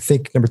 Sports, I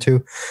think number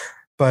 2.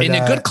 But in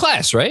a good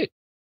class, right?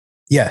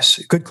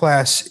 Yes, good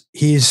class.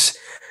 He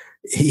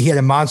had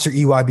a monster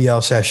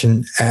EYBL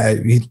session.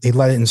 He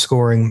led it in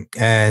scoring.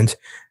 And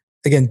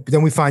again,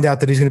 then we find out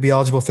that he's going to be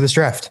eligible for this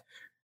draft.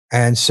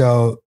 And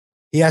so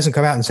he hasn't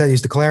come out and said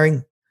he's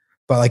declaring,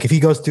 but like if he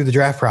goes through the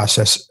draft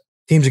process,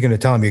 teams are going to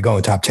tell him you're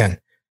going top 10.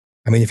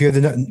 I mean, if you're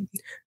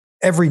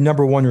every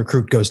number 1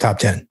 recruit goes top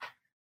 10,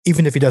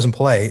 even if he doesn't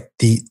play,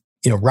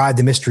 ride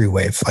the mystery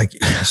wave. Like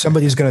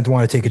somebody's going to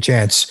want to take a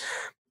chance,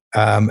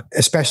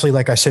 especially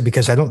like I said,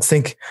 because I don't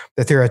think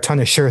that there are a ton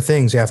of sure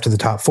things after the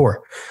top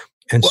 4.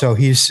 And so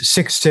he's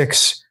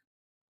 6'6",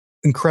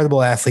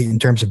 incredible athlete in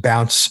terms of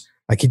bounce.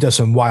 Like he does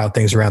some wild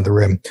things around the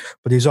rim,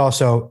 but he's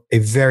also a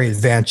very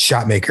advanced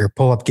shot maker,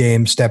 pull-up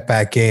game,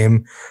 step-back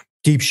game,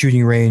 deep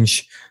shooting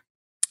range.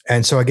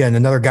 And so again,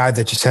 another guy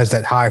that just has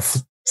that high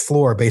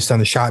floor based on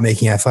the shot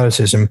making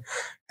athleticism. And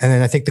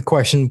then I think the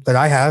question that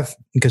I have,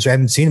 because I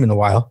haven't seen him in a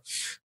while,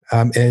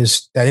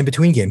 is that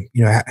in-between game.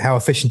 How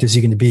efficient is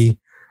he going to be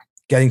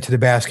getting to the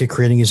basket,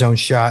 creating his own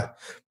shot,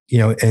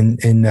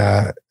 in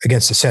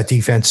against the set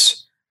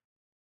defense.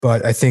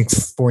 But I think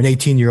for an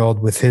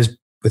 18-year-old with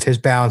his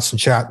bounce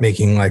and shot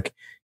making, like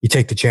you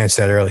take the chance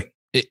that early.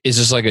 Is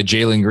this like a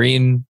Jalen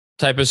Green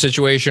type of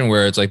situation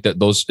where it's like that?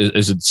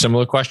 Is it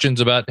similar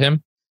questions about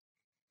him?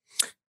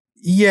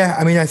 Yeah.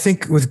 I mean, I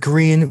think with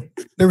Green,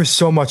 there was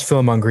so much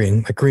film on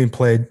Green. Like Green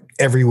played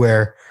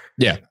everywhere.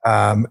 Yeah.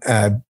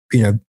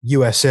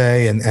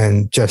 USA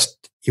and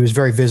just, he was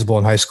very visible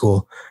in high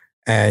school,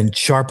 and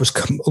Sharpe was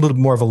a little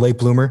more of a late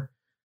bloomer.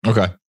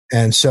 Okay.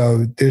 And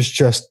so there's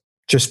just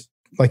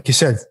like you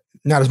said,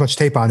 not as much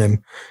tape on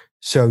him.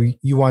 So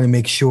you want to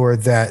make sure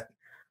that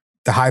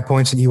the high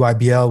points in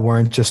EYBL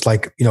weren't just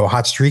like, a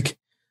hot streak,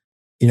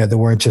 they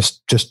weren't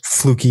just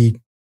fluky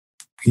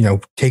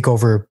take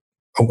over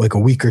like a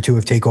week or two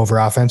of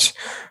takeover offense.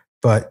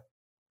 But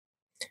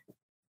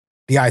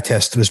the eye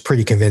test was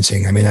pretty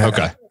convincing. I mean,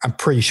 I'm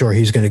pretty sure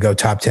he's going to go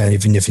top 10,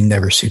 even if he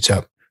never suits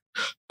up.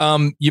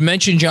 You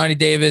mentioned Johnny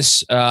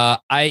Davis.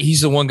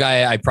 He's the one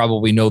guy I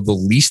probably know the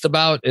least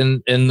about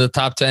in the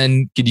top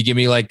 10. Could you give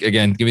me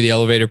the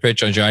elevator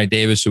pitch on Johnny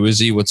Davis? Who is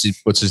he?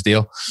 What's his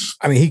deal?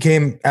 I mean, he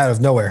came out of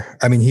nowhere.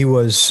 I mean, he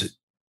was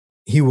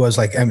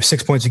like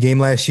 6 points a game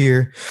last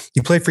year.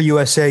 He played for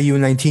USA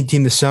U19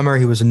 team this summer.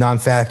 He was a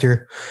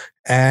non-factor,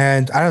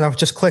 and I don't know,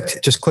 just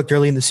clicked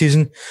early in the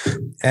season.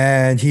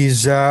 And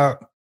he's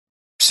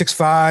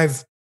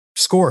 6'5",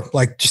 score,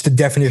 like just the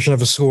definition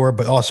of a scorer,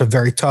 but also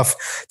very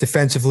tough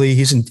defensively.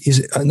 He's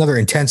another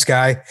intense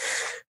guy,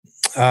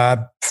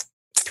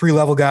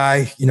 3-level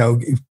guy.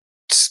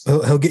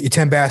 He'll get you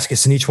 10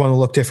 baskets, and each one will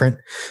look different.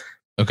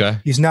 Okay.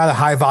 He's not a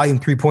high volume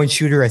 3-point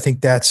shooter. I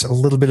think that's a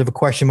little bit of a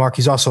question mark.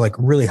 He's also like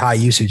really high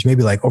usage,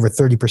 maybe like over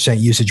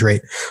 30% usage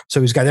rate. So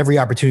he's got every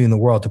opportunity in the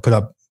world to put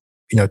up,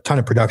 a ton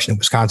of production in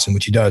Wisconsin,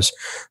 which he does.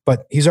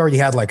 But he's already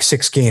had like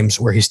 6 games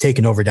where he's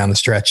taken over down the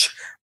stretch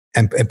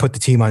and put the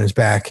team on his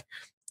back,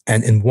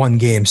 and in one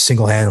game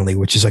single-handedly,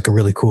 which is like a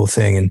really cool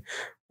thing. And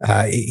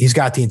he's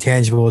got the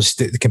intangibles,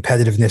 the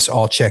competitiveness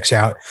all checks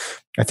out.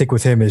 I think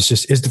with him is the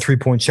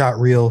 3-point shot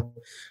real.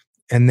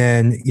 And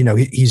then,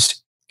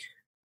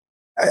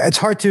 it's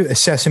hard to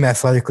assess him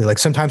athletically. Like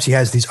sometimes he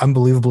has these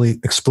unbelievably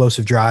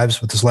explosive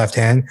drives with his left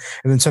hand,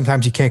 and then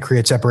sometimes he can't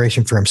create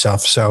separation for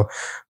himself. So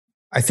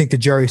I think the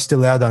jury's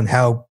still out on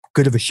how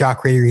good of a shot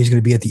creator he's going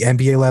to be at the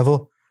NBA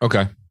level.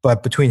 Okay.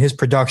 But between his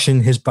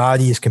production, his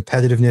body, his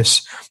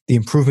competitiveness, the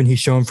improvement he's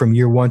shown from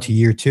year 1 to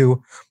year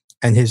 2,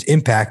 and his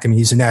impact, I mean,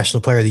 he's a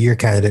National Player of the Year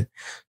candidate.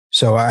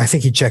 So I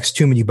think he checks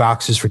too many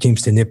boxes for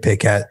teams to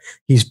nitpick at.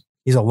 He's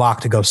a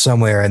lock to go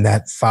somewhere in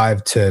that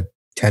 5 to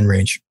 10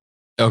 range.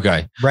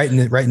 Okay. Right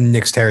in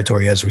Knicks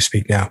territory as we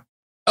speak now.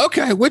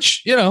 Okay.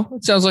 Which,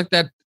 it sounds like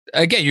that.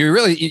 Again,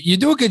 you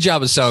do a good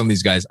job of selling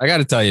these guys. I got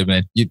to tell you,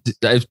 man,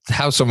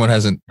 how someone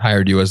hasn't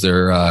hired you as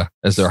their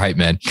hype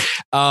man.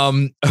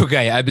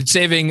 Okay. I've been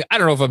saving, I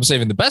don't know if I'm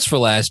saving the best for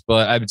last,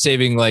 but I've been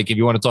saving, like, if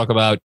you want to talk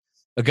about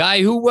a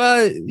guy who,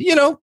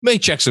 may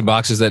check some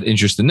boxes that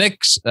interest the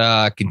Knicks,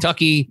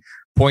 Kentucky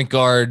point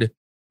guard,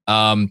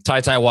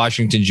 Ty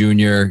Washington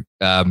Jr.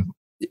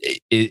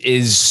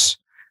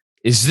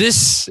 Is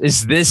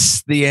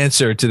this the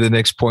answer to the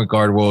Knicks point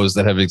guard woes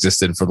that have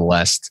existed for the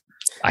last,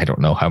 I don't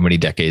know how many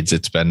decades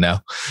it's been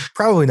now?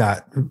 Probably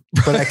not,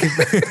 but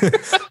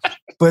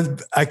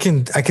I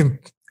can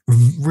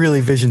really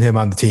vision him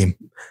on the team.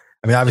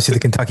 I mean, obviously the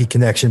Kentucky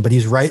connection, but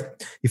he's right.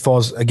 He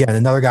falls again,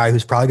 another guy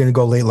who's probably going to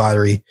go late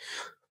lottery.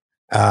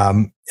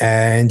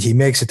 And he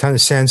makes a ton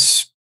of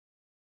sense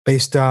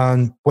based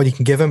on what he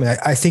can give him. And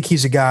I think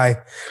he's a guy,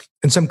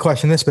 and some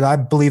question this, but I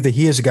believe that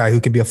he is a guy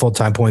who can be a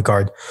full-time point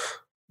guard.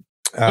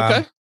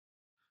 Okay.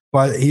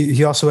 But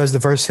he also has the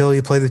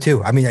versatility to play the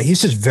two. I mean,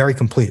 he's just very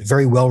complete,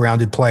 very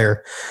well-rounded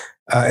player.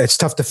 It's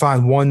tough to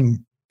find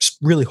one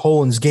really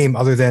hole in his game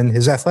other than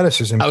his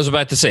athleticism. I was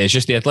about to say, it's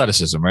just the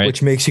athleticism, right?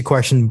 Which makes you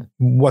question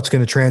what's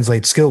going to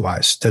translate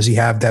skill-wise. Does he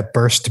have that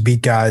burst to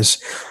beat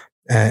guys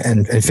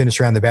and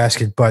finish around the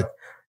basket? But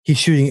he's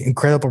shooting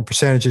incredible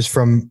percentages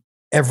from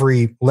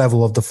every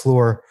level of the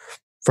floor,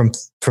 from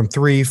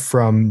three,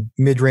 from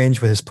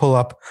mid-range with his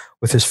pull-up,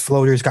 with his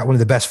floaters. Got one of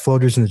the best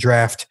floaters in the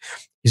draft.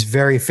 He's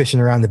very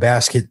efficient around the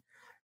basket.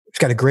 He's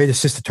got a great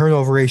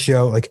assist-to-turnover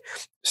ratio, like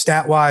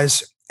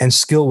stat-wise and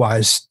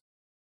skill-wise.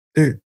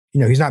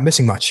 He's not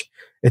missing much.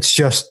 It's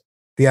just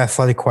the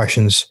athletic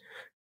questions.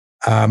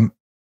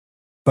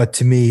 But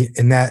to me,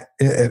 in that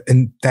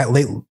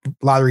late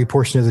lottery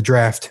portion of the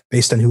draft,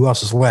 based on who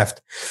else is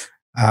left,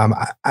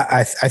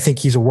 I think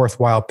he's a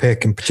worthwhile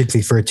pick, and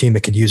particularly for a team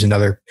that could use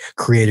another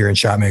creator and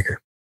shot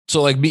maker.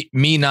 So, like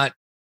me not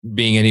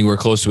being anywhere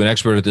close to an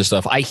expert at this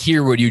stuff, I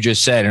hear what you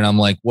just said, and I'm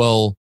like,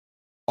 well,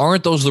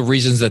 aren't those the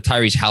reasons that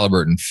Tyrese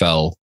Halliburton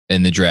fell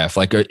in the draft?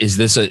 Like,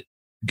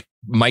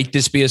 might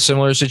this be a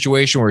similar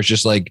situation where it's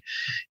just like,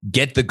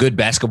 get the good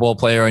basketball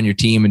player on your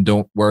team and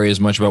don't worry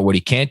as much about what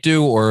he can't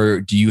do?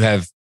 Or do you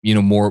have,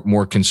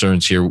 more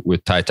concerns here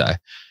with Ty?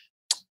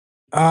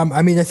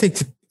 I mean, I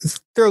think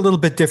they're a little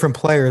bit different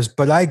players,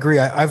 but I agree.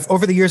 I've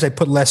over the years, I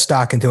put less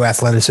stock into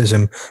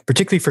athleticism,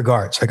 particularly for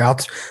guards. Like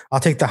I'll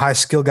take the high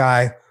skill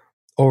guy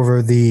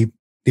over the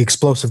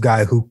explosive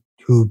guy who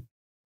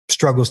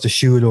struggles to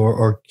shoot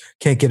or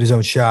can't get his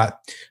own shot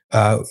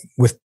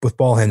with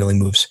ball handling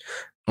moves.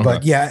 Okay.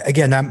 But yeah,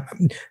 again,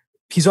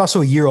 he's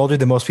also a year older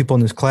than most people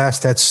in his class.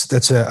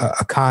 That's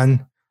a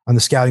con on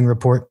the scouting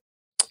report.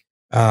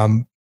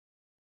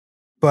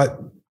 But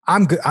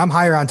I'm good. I'm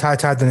higher on Ty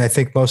than I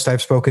think most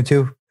I've spoken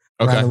to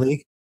around the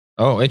league.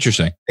 Oh,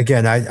 interesting.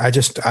 Again,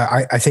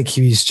 I think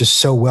he's just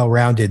so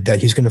well-rounded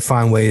that he's going to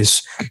find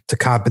ways to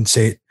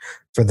compensate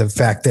for the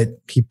fact that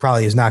he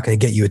probably is not going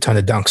to get you a ton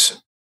of dunks.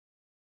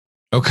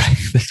 Okay.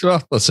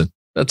 Well, listen,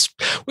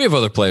 we have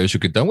other players who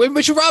could dunk. We have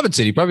Mitchell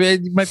Robinson. He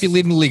might be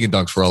leading the league in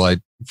dunks for all I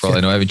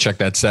know. I haven't checked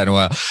that stat in a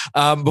while.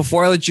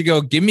 Before I let you go,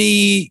 give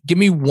me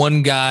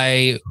one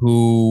guy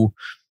who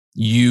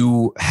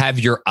you have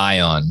your eye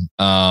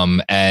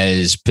on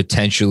as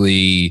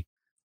potentially,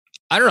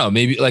 I don't know,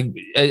 maybe like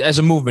as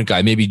a movement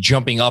guy, maybe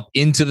jumping up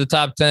into the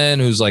top 10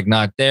 who's like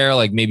not there,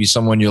 like maybe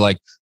someone you're like,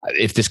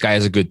 if this guy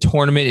has a good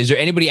tournament, is there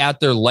anybody out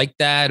there like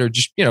that? Or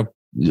just,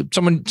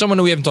 someone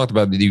who we haven't talked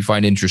about that you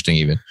find interesting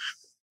even?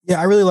 Yeah,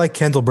 I really like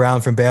Kendall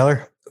Brown from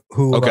Baylor,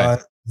 who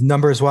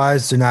numbers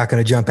wise, they're not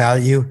going to jump out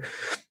at you.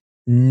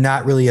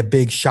 Not really a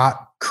big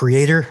shot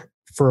creator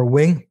for a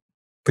wing,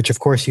 which of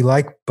course you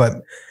like,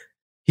 but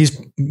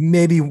he's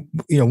maybe,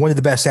 one of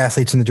the best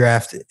athletes in the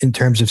draft in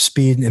terms of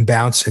speed and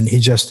bounce. And he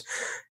just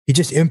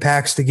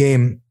impacts the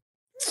game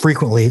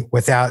frequently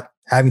without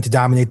having to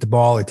dominate the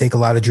ball or take a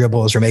lot of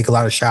dribbles or make a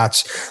lot of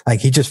shots. Like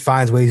he just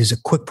finds ways. He's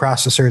a quick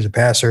processor as a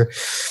passer.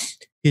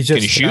 He's just,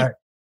 can he shoot?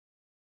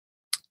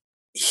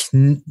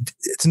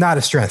 It's not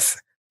a strength.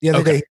 The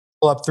other day,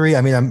 pull up three.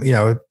 I mean,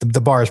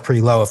 the bar is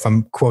pretty low if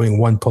I'm quoting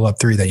one pull up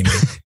three that he made.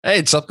 Hey,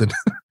 it's something.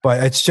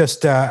 But it's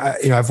just,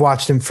 I've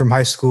watched him from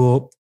high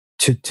school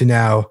to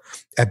now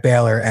at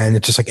Baylor, and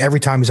it's just like every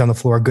time he's on the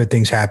floor, good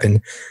things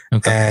happen.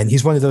 Okay. And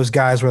he's one of those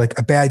guys where like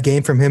a bad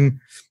game from him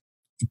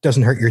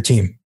doesn't hurt your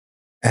team.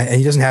 And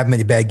he doesn't have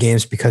many bad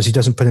games because he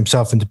doesn't put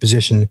himself into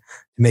position to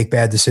make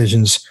bad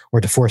decisions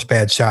or to force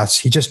bad shots.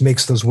 He just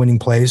makes those winning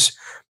plays.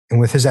 And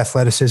with his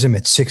athleticism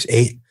at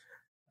 6'8",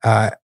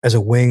 as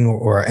a wing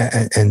or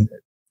and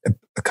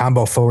a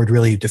combo forward,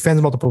 really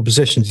defends multiple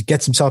positions,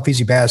 gets himself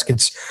easy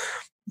baskets,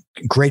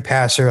 great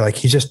passer. Like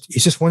he's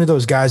just one of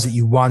those guys that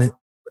you want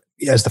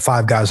as the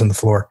five guys on the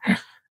floor.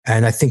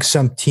 And I think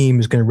some team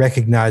is going to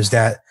recognize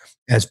that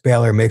as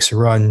Baylor makes a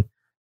run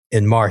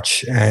in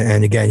March.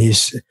 And again,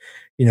 he's,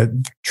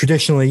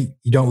 traditionally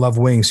you don't love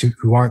wings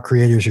who aren't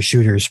creators or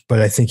shooters,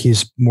 but I think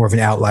he's more of an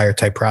outlier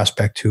type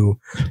prospect who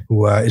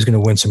is going to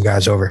win some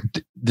guys over.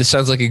 This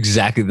sounds like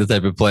exactly the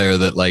type of player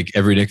that like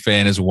every Knick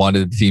fan has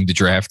wanted the team to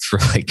draft for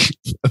like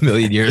a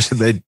million years.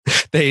 And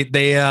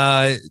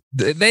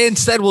they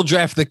instead will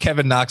draft the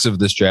Kevin Knox of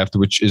this draft,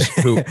 which is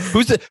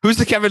who's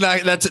the Kevin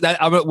Knox?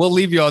 We'll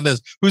leave you on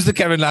this. Who's the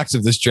Kevin Knox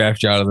of this draft,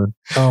 Jonathan?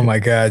 Oh my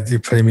God. You're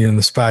putting me on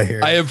the spot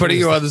here. I am putting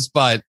you on the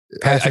spot.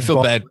 I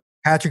feel bad.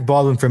 Patrick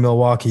Baldwin from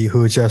Milwaukee,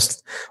 who is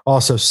just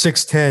also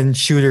 6'10"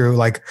 shooter who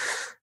like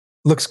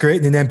looks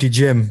great in an empty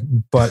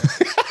gym, but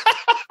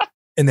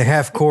in the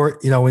half court,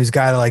 when he's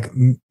got to like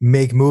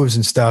make moves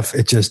and stuff,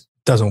 it just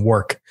doesn't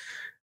work.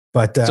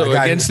 But so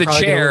against the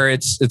chair,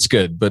 it's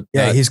good. But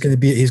he's going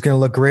to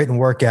look great in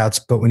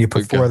workouts. But when you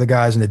put four other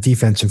guys in the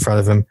defense in front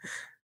of him,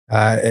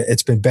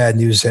 it's been bad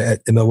news in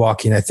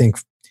Milwaukee. And I think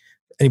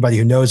anybody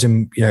who knows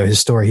him,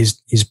 his story,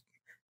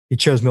 he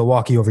chose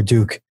Milwaukee over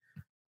Duke.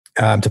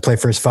 To play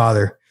for his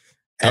father,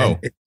 and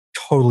it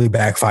totally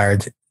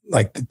backfired.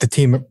 Like the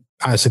team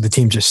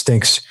just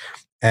stinks,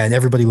 and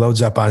everybody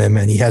loads up on him,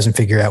 and he hasn't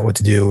figured out what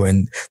to do.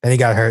 And then he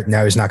got hurt. And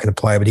now he's not going to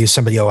play. But he's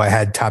somebody. I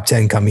had top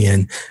 10 coming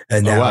in,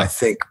 and now I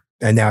think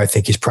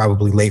he's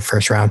probably late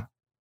first round.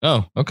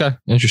 Oh, okay,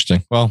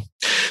 interesting. Well,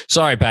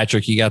 sorry,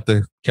 Patrick, you got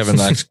the Kevin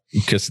Knox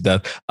kiss of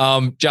death.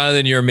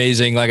 Jonathan, you're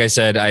amazing. Like I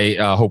said,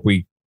 I hope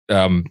we.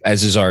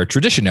 As is our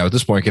tradition now at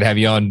this point, could have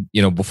you on,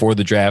 before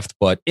the draft.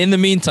 But in the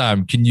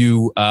meantime, can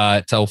you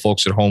tell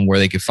folks at home where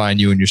they can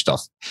find you and your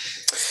stuff?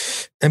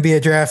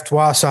 NBA Draft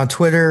Was on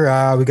Twitter.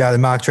 We got a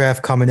mock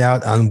draft coming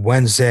out on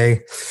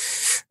Wednesday.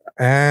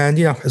 And,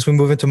 as we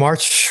move into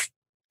March,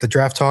 the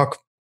draft talk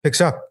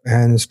picks up,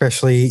 and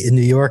especially in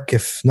New York,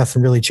 if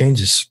nothing really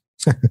changes.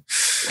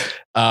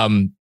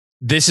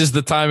 This is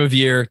the time of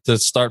year to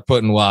start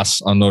putting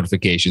Was on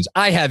notifications.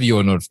 I have you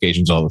on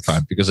notifications all the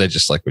time because I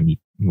just like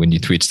when you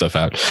tweet stuff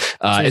out,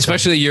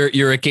 especially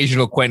your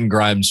occasional Quentin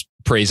Grimes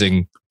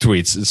praising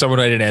tweets.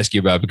 Someone I didn't ask you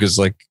about because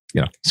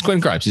it's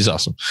Quentin Grimes. He's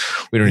awesome.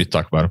 We don't need to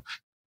talk about him.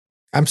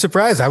 I'm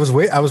surprised. I was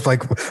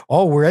like,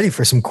 we're ready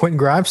for some Quentin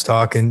Grimes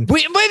talk. And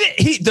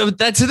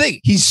that's the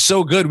thing. He's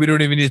so good. We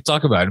don't even need to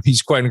talk about him.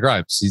 He's Quentin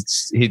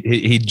Grimes.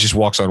 He just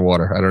walks on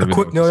water. I don't know.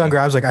 Quick note on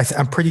Grimes. Like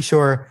I'm pretty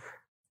sure.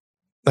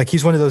 Like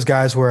he's one of those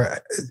guys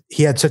where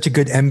he had such a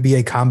good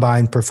NBA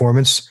combine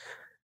performance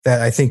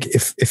that I think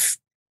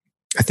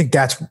I think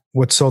that's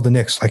what sold the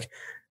Knicks. Like,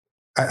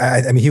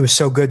 I mean, he was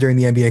so good during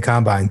the NBA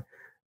combine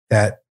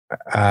that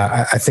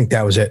I think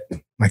that was it.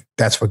 Like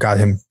that's what got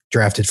him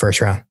drafted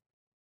first round.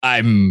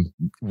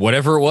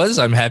 Whatever it was,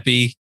 I'm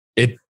happy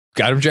it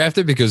got him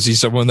drafted because he's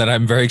someone that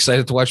I'm very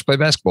excited to watch play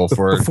basketball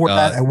for. Before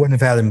that, I wouldn't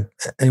have had him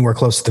anywhere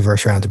close to the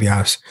first round, to be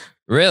honest.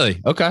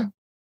 Really? Okay.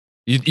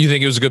 You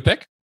think it was a good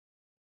pick?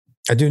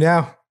 I do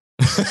now.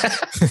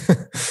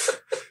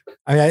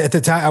 I mean, at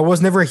the time, I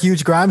was never a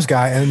huge Grimes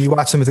guy, and you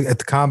watch him at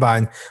the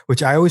combine,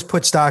 which I always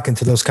put stock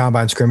into those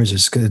combine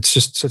scrimmages because it's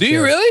just. Do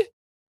you really?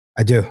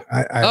 I do.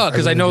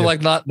 Because I know do.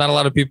 Like not a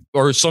lot of people,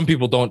 or some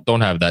people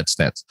don't have that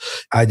stance.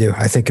 I do.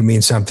 I think it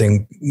means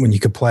something when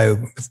you could play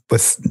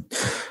with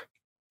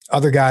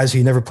other guys who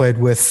you never played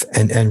with,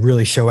 and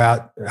really show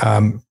out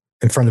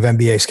in front of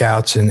NBA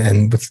scouts,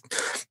 and with.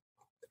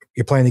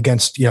 You're playing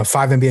against, 5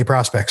 NBA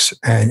prospects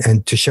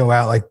and to show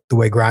out like the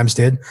way Grimes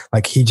did,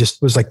 like he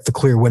just was like the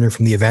clear winner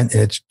from the event,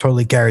 and it's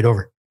totally carried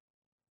over.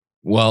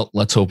 Well,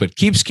 let's hope it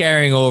keeps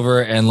carrying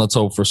over, and let's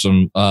hope for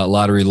some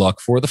lottery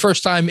luck for the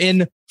first time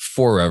in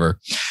forever.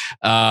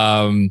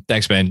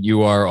 Thanks, man.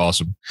 You are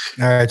awesome.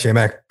 All right,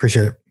 J-Mac.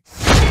 Appreciate it.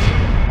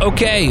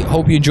 Okay,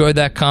 hope you enjoyed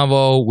that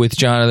convo with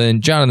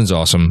Jonathan. Jonathan's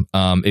awesome.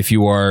 If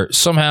you are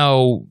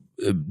somehow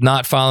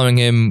not following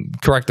him,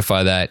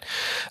 rectify that,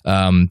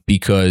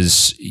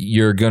 because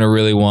you're going to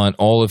really want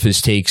all of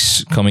his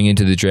takes coming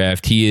into the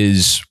draft. He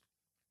is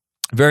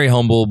very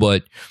humble,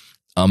 but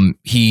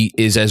he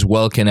is as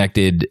well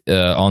connected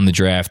on the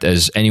draft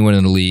as anyone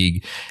in the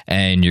league,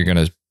 and you're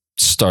going to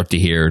start to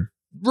hear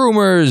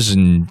rumors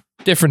and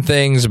different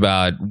things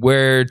about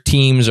where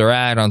teams are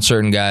at on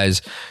certain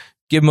guys.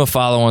 Give him a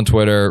follow on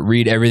Twitter.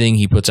 Read everything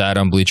he puts out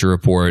on Bleacher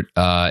Report.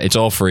 It's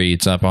all free.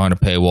 It's not behind a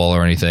paywall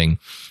or anything.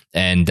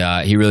 And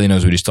he really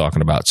knows what he's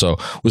talking about. So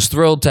was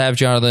thrilled to have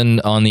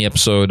Jonathan on the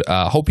episode.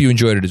 Hope you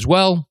enjoyed it as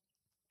well.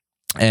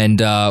 And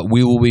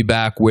we will be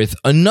back with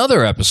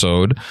another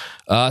episode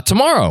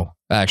tomorrow,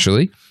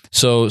 actually.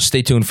 So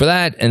stay tuned for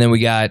that. And then we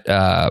got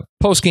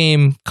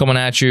post-game coming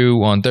at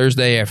you on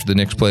Thursday after the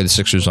Knicks play the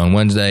Sixers on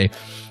Wednesday.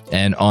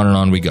 And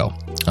on we go.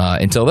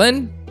 Until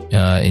then,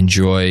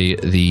 enjoy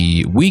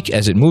the week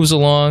as it moves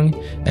along,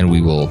 and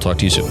we will talk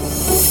to you soon.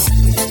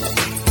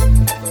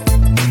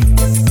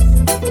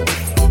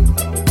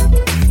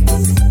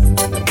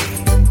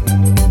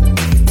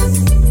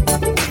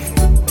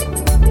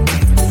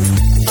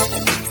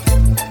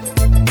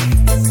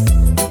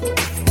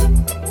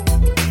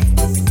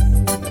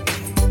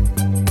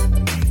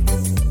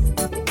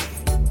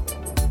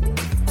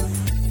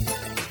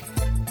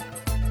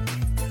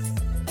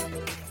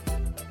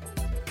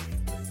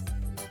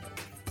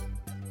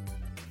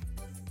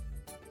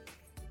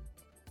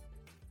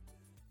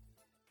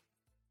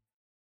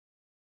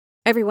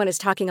 Everyone is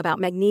talking about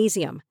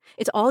magnesium.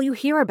 It's all you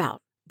hear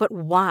about. But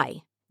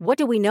why? What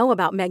do we know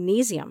about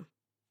magnesium?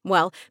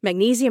 Well,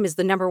 magnesium is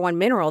the number one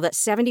mineral that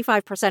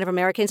 75% of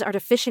Americans are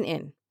deficient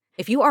in.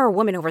 If you are a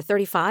woman over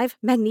 35,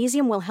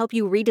 magnesium will help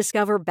you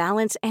rediscover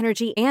balance,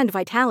 energy, and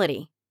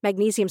vitality.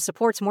 Magnesium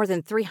supports more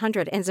than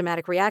 300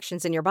 enzymatic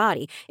reactions in your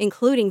body,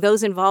 including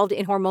those involved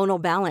in hormonal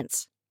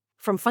balance.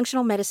 From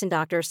functional medicine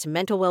doctors to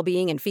mental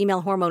well-being and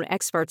female hormone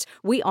experts,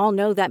 we all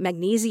know that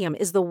magnesium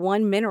is the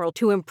one mineral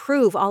to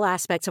improve all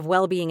aspects of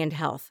well-being and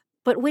health.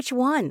 But which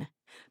one?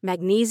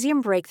 Magnesium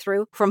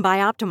Breakthrough from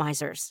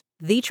Bioptimizers,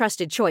 the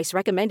trusted choice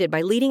recommended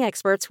by leading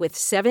experts with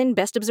 7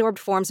 best-absorbed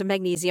forms of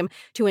magnesium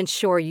to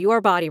ensure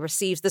your body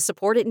receives the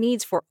support it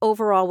needs for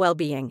overall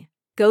well-being.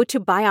 Go to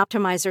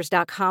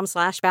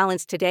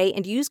bioptimizers.com/balance today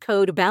and use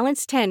code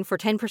BALANCE10 for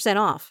 10%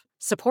 off.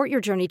 Support your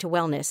journey to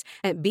wellness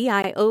at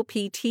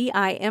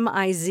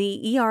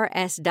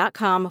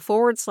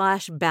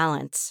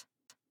bioptimizers.com/balance.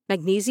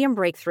 Magnesium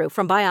Breakthrough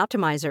from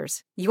Bioptimizers,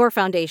 your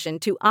foundation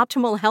to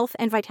optimal health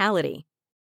and vitality.